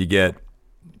 You get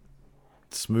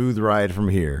smooth ride from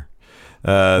here.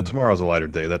 Tomorrow's a lighter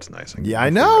day. That's nice. I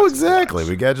know, exactly.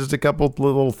 We got just a couple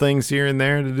little things here and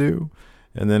there to do,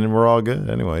 and then we're all good.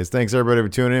 Anyways, thanks everybody for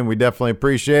tuning in. We definitely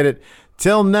appreciate it.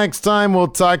 Till next time, we'll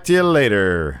talk to you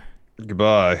later.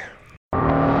 Goodbye.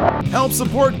 Help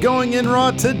support Going In Raw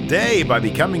today by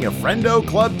becoming a Friendo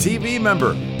Club TV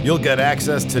member. You'll get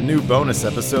access to new bonus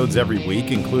episodes every week,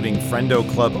 including Friendo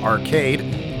Club Arcade,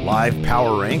 Live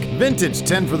Power Rank, Vintage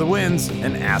 10 for the Wins,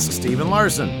 and Ask Steven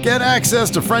Larson. Get access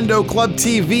to Friendo Club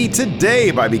TV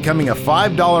today by becoming a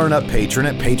 $5 and up patron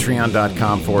at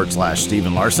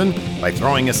patreon.com/Steven Larson, by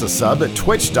throwing us a sub at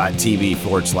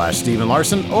twitch.tv/Steven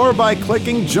Larson, or by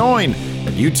clicking join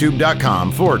at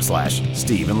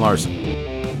youtube.com/Steven Larson.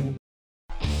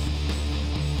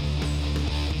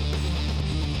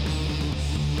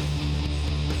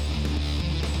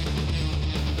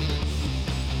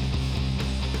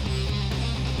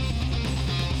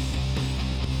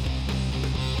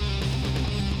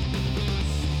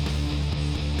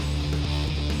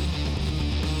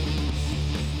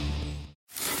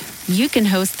 You can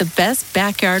host the best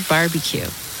backyard barbecue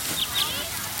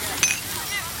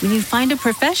when you find a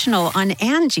professional on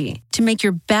Angie to make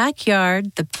your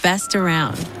backyard the best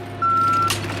around.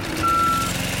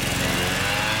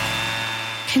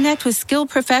 Connect with skilled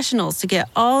professionals to get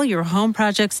all your home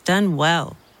projects done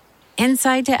well.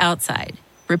 Inside to outside,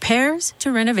 repairs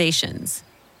to renovations.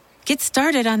 Get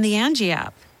started on the Angie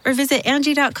app or visit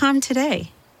Angie.com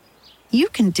today. You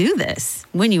can do this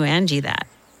when you Angie that.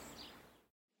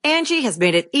 Angie has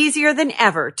made it easier than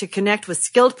ever to connect with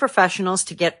skilled professionals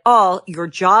to get all your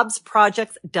jobs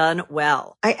projects done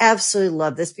well. I absolutely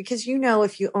love this because, you know,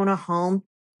 if you own a home,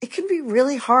 it can be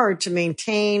really hard to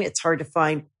maintain. It's hard to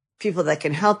find people that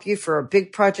can help you for a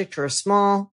big project or a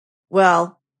small.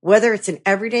 Well, whether it's in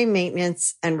everyday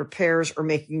maintenance and repairs or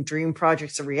making dream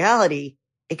projects a reality,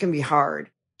 it can be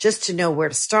hard just to know where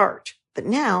to start. But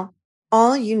now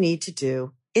all you need to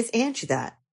do is Angie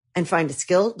that and find a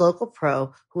skilled local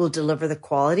pro who will deliver the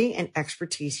quality and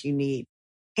expertise you need.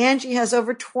 Angie has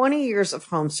over 20 years of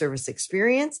home service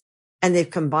experience, and they've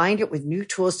combined it with new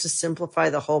tools to simplify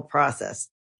the whole process.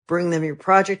 Bring them your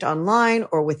project online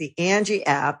or with the Angie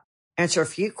app, answer a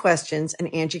few questions,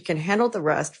 and Angie can handle the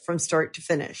rest from start to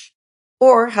finish.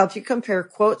 Or help you compare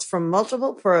quotes from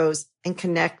multiple pros and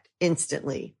connect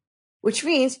instantly, which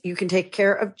means you can take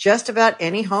care of just about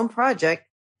any home project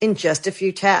in just a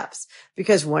few taps.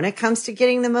 Because when it comes to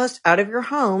getting the most out of your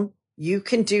home, you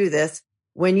can do this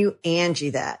when you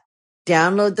Angie that.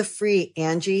 Download the free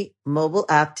Angie mobile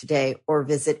app today or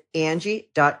visit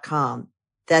Angie.com.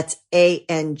 That's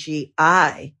ANGI.com.